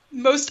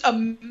 most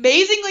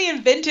amazingly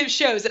inventive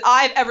shows that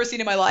I've ever seen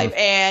in my life.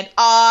 And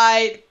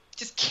I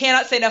just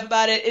cannot say enough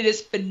about it. It is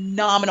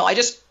phenomenal.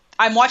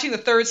 I'm watching the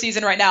 3rd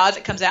season right now as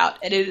it comes out,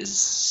 and it is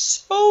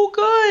so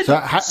good. So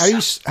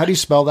how do you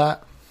spell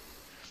that?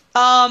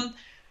 Let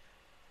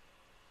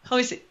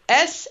me see.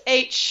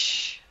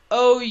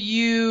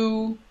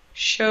 SHOU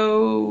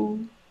show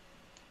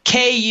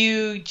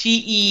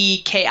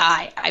KUGEKI,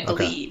 I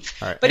believe.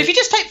 Okay. All right. But if you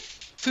just type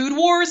Food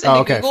Wars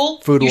into Google,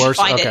 Food you Wars.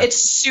 should find it.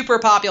 It's super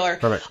popular.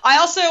 Perfect. I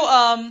also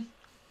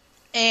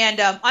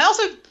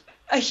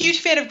a huge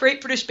fan of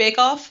Great British Bake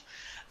Off,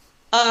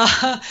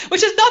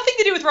 which has nothing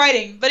to do with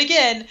writing. But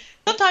again,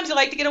 sometimes I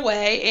like to get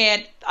away.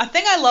 And a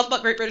thing I love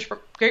about Great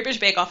British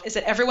Bake Off is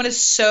that everyone is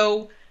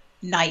so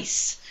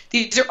nice.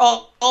 These are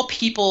all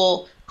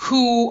people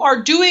who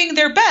are doing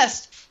their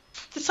best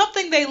to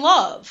something they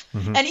love.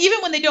 Mm-hmm. And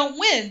even when they don't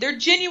win, they're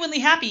genuinely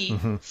happy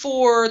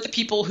for the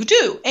people who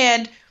do.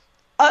 And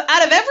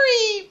out of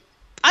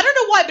I don't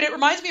know why, but it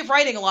reminds me of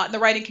writing a lot in the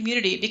writing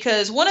community,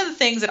 because one of the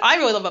things that I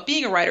really love about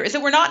being a writer is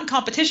that we're not in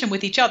competition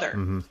with each other.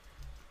 Mm-hmm.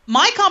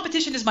 My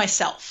competition is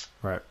myself.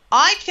 Right.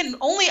 I can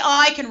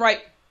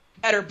write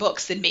better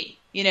books than me.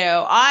 You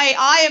know,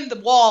 I am the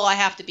wall I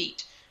have to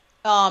beat.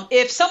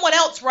 If someone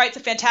else writes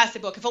a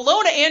fantastic book, if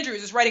Alona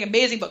Andrews is writing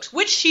amazing books,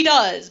 which she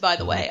does, by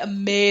the way,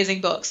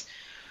 amazing books,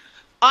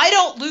 I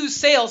don't lose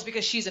sales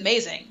because she's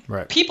amazing.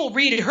 Right. People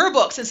read her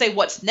books and say,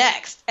 what's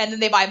next? And then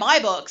they buy my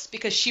books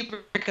because she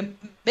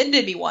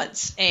recommended me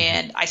once,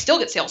 and I still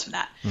get sales from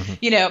that. Mm-hmm.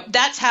 You know,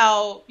 that's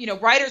how,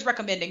 writers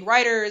recommending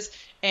writers,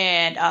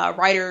 and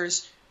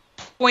writers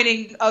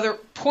pointing other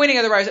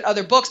writers at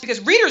other books, because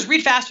readers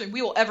read faster than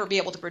we will ever be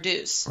able to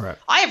produce. Right.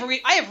 I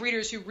have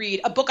readers who read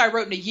a book I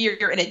wrote in a year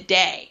in a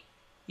day.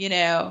 And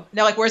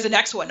they're like, where's the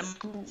next one?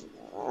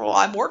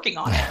 I'm working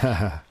on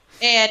it.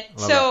 And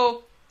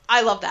so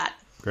I love that.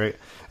 Great.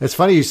 It's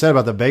funny you said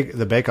about the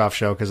Bake Off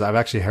show, because I've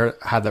actually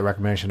had that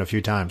recommendation a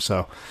few times.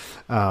 So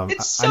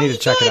it's so I need to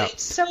check it out.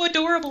 It's so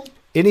adorable.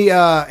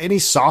 Any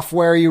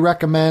software you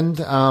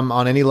recommend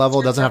on any level?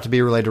 It doesn't have to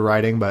be related to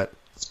writing, but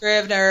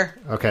Scrivener.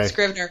 Okay.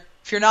 Scrivener.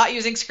 If you're not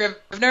using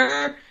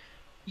Scrivener,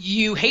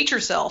 you hate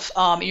yourself.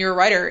 You're a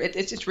writer.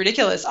 It's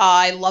ridiculous.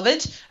 I love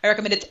it. I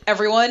recommend it to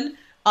everyone.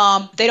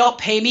 They don't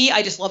pay me.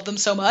 I just love them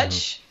so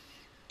much.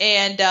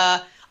 Mm-hmm.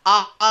 And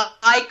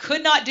I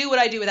could not do what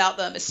I do without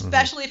them,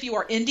 especially if you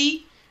are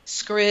indie.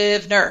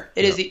 Scrivener.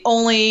 It is the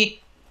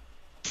only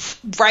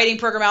writing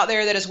program out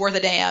there that is worth a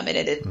damn, and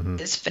it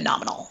is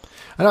phenomenal.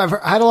 I know I've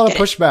had a lot of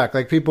pushback.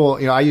 Like people,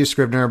 I use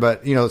Scrivener,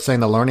 but saying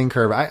the learning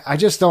curve, I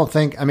just don't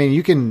think. I mean,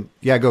 you can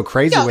go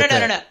crazy with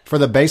it. No. For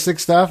the basic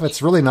stuff,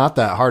 it's really not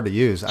that hard to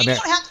use. It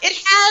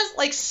has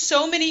like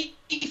so many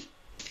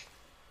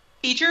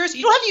features.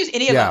 You don't have to use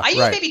any of them. I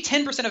use maybe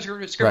 10% of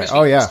Scrivener's features.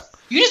 Oh yeah.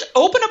 You just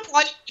open a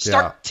project,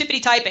 start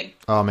tippity typing.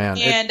 Oh man.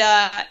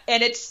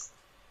 And it's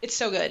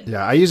so good.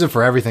 Yeah, I use it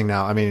for everything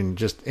now. I mean,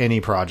 just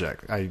any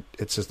project.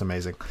 It's just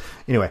amazing.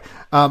 Anyway,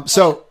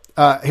 so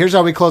here's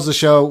how we close the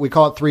show. We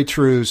call it 3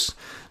 Truths.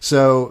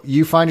 So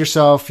you find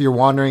yourself, you're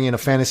wandering in a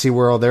fantasy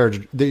world.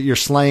 You're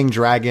slaying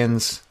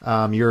dragons.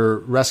 You're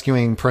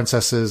rescuing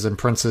princesses and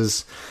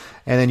princes,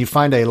 and then you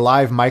find a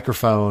live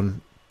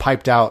microphone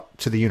piped out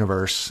to the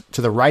universe,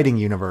 to the writing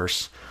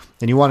universe.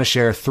 And you want to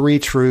share 3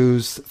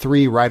 truths,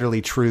 3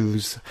 writerly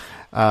truths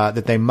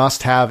that they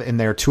must have in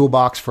their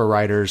toolbox for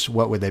writers.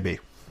 What would they be?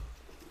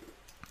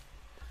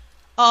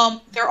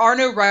 There are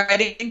no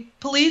writing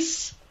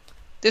police.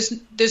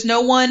 There's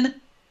no one.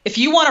 If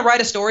you want to write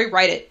a story,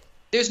 write it.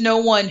 There's no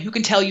one who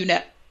can tell you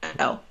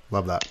no.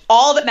 Love that.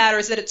 All that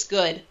matters is that it's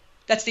good.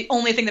 That's the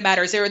only thing that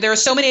matters. There are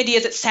so many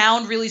ideas that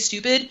sound really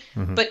stupid,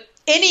 but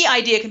any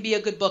idea can be a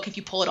good book if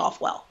you pull it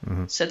off well.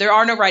 Mm-hmm. So there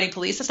are no writing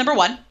police. That's number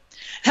 1.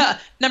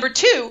 Number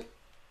 2.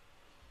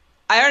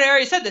 I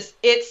already said this.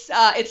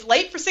 It's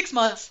late for 6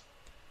 months.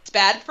 It's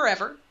bad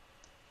forever.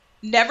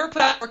 Never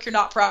put out work you're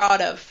not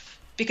proud of,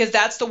 because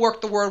that's the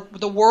work the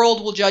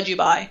world will judge you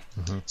by.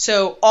 Mm-hmm.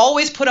 So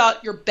always put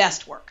out your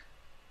best work.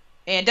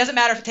 And it doesn't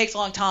matter if it takes a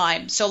long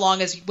time, so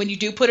long as when you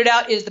do put it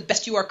out, it is the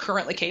best you are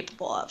currently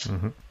capable of.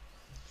 Mm-hmm.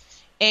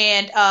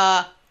 And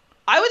I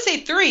would say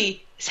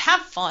 3 is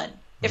have fun.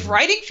 Mm-hmm. If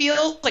writing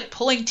feels like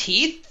pulling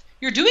teeth,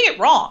 you're doing it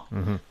wrong.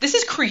 Mm-hmm. This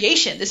is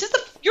creation.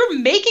 You're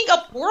making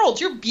up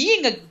worlds. You're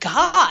being a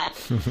god.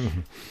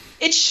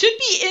 it should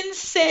be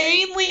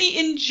insanely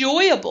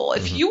enjoyable.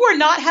 If you are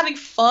not having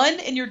fun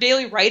in your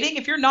daily writing,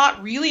 if you're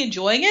not really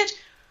enjoying it,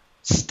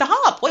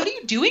 stop. What are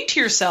you doing to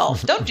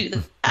yourself? Don't do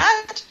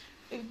that.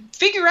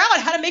 Figure out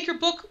how to make your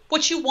book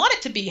what you want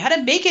it to be, how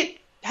to make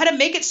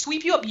it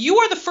sweep you up. You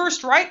are the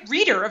first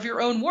reader of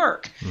your own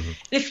work. And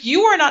if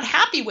you are not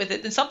happy with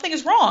it, then something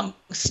is wrong.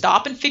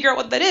 Stop and figure out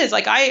what that is.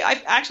 Like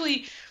I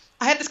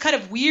have this kind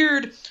of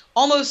weird,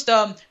 almost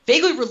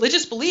vaguely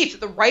religious belief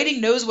that the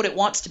writing knows what it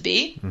wants to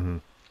be.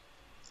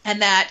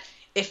 And that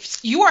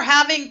if you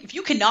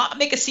cannot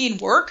make a scene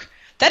work,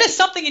 that is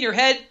something in your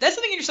head, that's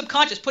something in your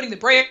subconscious putting the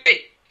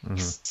brake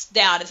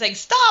down and saying,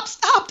 stop,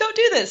 don't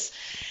do this.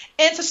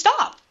 And so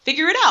stop,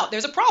 figure it out.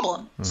 There's a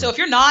problem. So if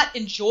you're not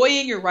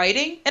enjoying your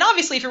writing, and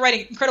obviously if you're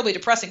writing incredibly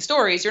depressing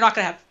stories, you're not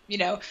going to have, you're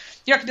not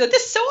going to be like,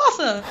 this is so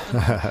awesome.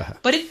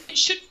 But it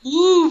should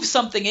move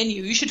something in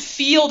you. You should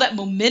feel that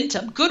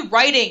momentum. Good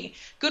writing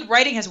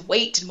has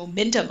weight and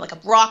momentum, like a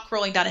rock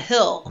rolling down a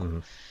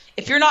hill.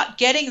 If you're not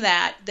getting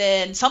that,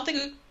 then something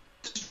is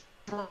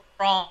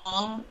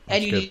wrong,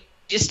 and you need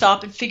to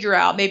stop and figure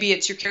out. Maybe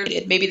it's your character.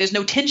 Maybe there's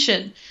no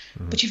tension,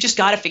 but you've just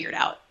got to figure it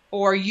out,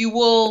 or you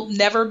will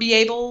never be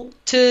able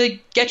to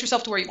get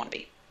yourself to where you want to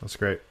be. That's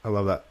great. I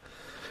love that.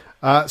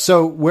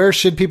 So where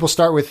should people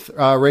start with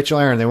Rachel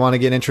Aaron? They want to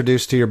get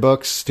introduced to your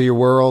books, to your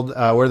world.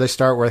 Where do they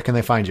start? Where can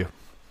they find you?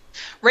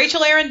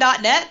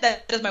 RachelAaron.net.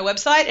 That is my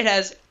website. It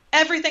has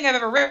everything I've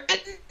ever written.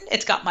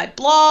 It's got my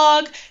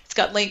blog. It's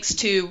got links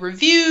to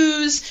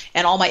reviews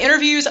and all my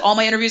interviews.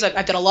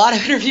 I've done a lot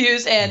of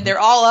interviews, and they're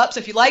all up. So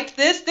if you liked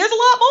this, there's a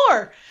lot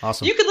more.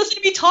 Awesome. You can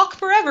listen to me talk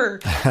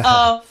forever.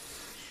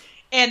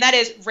 And that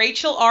is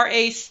Rachel,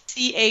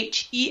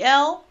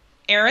 RACHEL,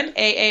 Aaron,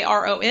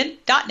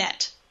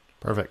 AARON.net.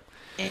 Perfect.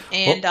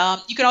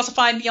 And you can also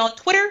find me on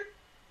Twitter,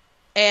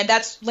 and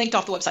that's linked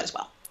off the website as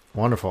well.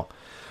 Wonderful.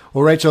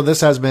 Well, Rachel,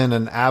 this has been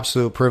an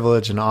absolute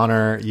privilege and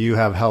honor. You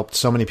have helped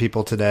so many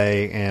people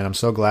today, and I'm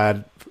so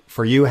glad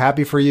for you,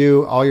 happy for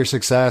you, all your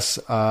success.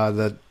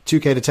 The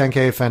 2K to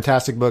 10K,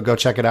 fantastic book. Go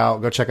check it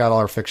out. Go check out all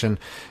our fiction.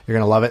 You're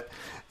going to love it.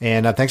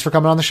 And thanks for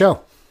coming on the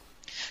show.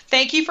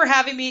 Thank you for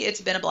having me.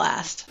 It's been a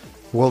blast.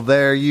 Well,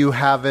 there you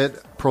have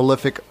it.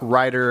 Prolific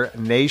Writer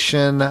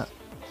Nation.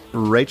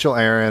 Rachel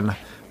Aaron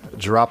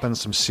dropping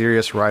some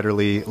serious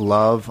writerly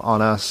love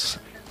on us.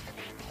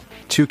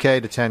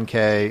 2K to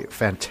 10K,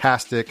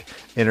 fantastic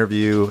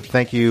interview.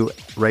 Thank you,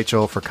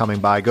 Rachel, for coming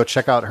by. Go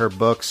check out her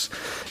books.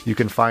 You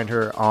can find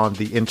her on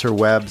the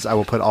interwebs. I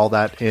will put all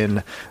that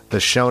in the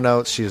show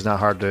notes. She is not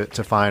hard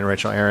to find,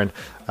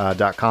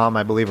 RachelAaron.com,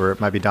 I believe, or it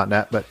might be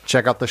 .net, but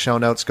check out the show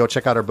notes. Go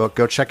check out her book.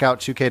 Go check out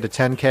 2K to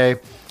 10K.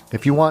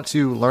 If you want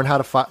to learn how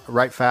to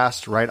write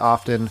fast, write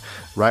often,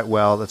 write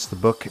well, that's the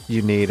book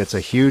you need. It's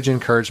a huge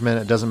encouragement.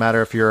 It doesn't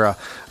matter if you're a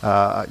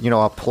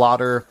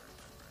plotter,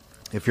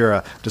 if you're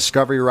a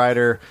discovery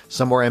writer,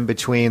 somewhere in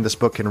between, this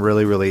book can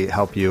really, really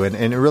help you.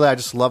 And really, I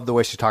just love the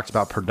way she talks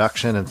about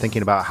production and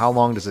thinking about how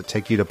long does it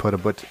take you to put a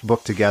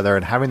book together,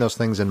 and having those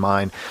things in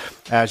mind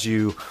as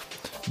you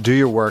do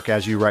your work,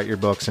 as you write your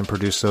books and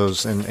produce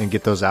those and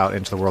get those out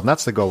into the world. And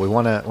that's the goal. We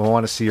want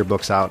to see your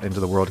books out into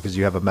the world because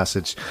you have a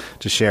message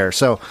to share.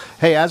 So,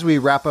 hey, as we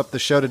wrap up the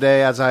show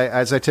today, as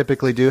I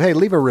typically do, hey,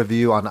 leave a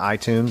review on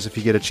iTunes if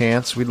you get a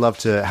chance. We'd love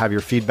to have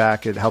your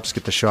feedback. It helps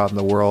get the show out in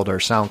the world, or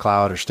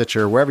SoundCloud or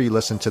Stitcher, wherever you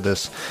listen to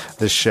this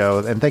show.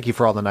 And thank you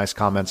for all the nice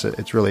comments.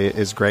 It really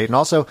is great. And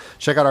also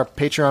check out our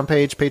Patreon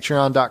page,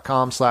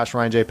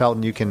 patreon.com/Ryan J.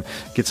 Pelton. You can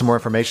get some more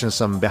information,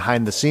 some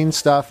behind the scenes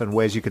stuff, and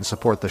ways you can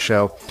support the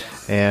show.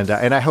 And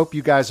I hope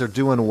you guys are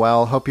doing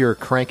well. Hope you're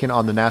cranking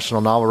on the National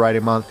Novel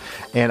Writing Month.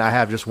 And I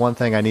have just one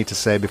thing I need to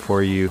say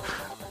before you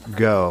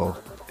go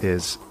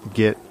is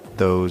get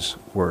those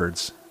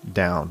words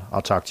down.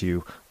 I'll talk to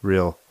you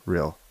real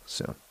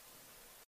soon.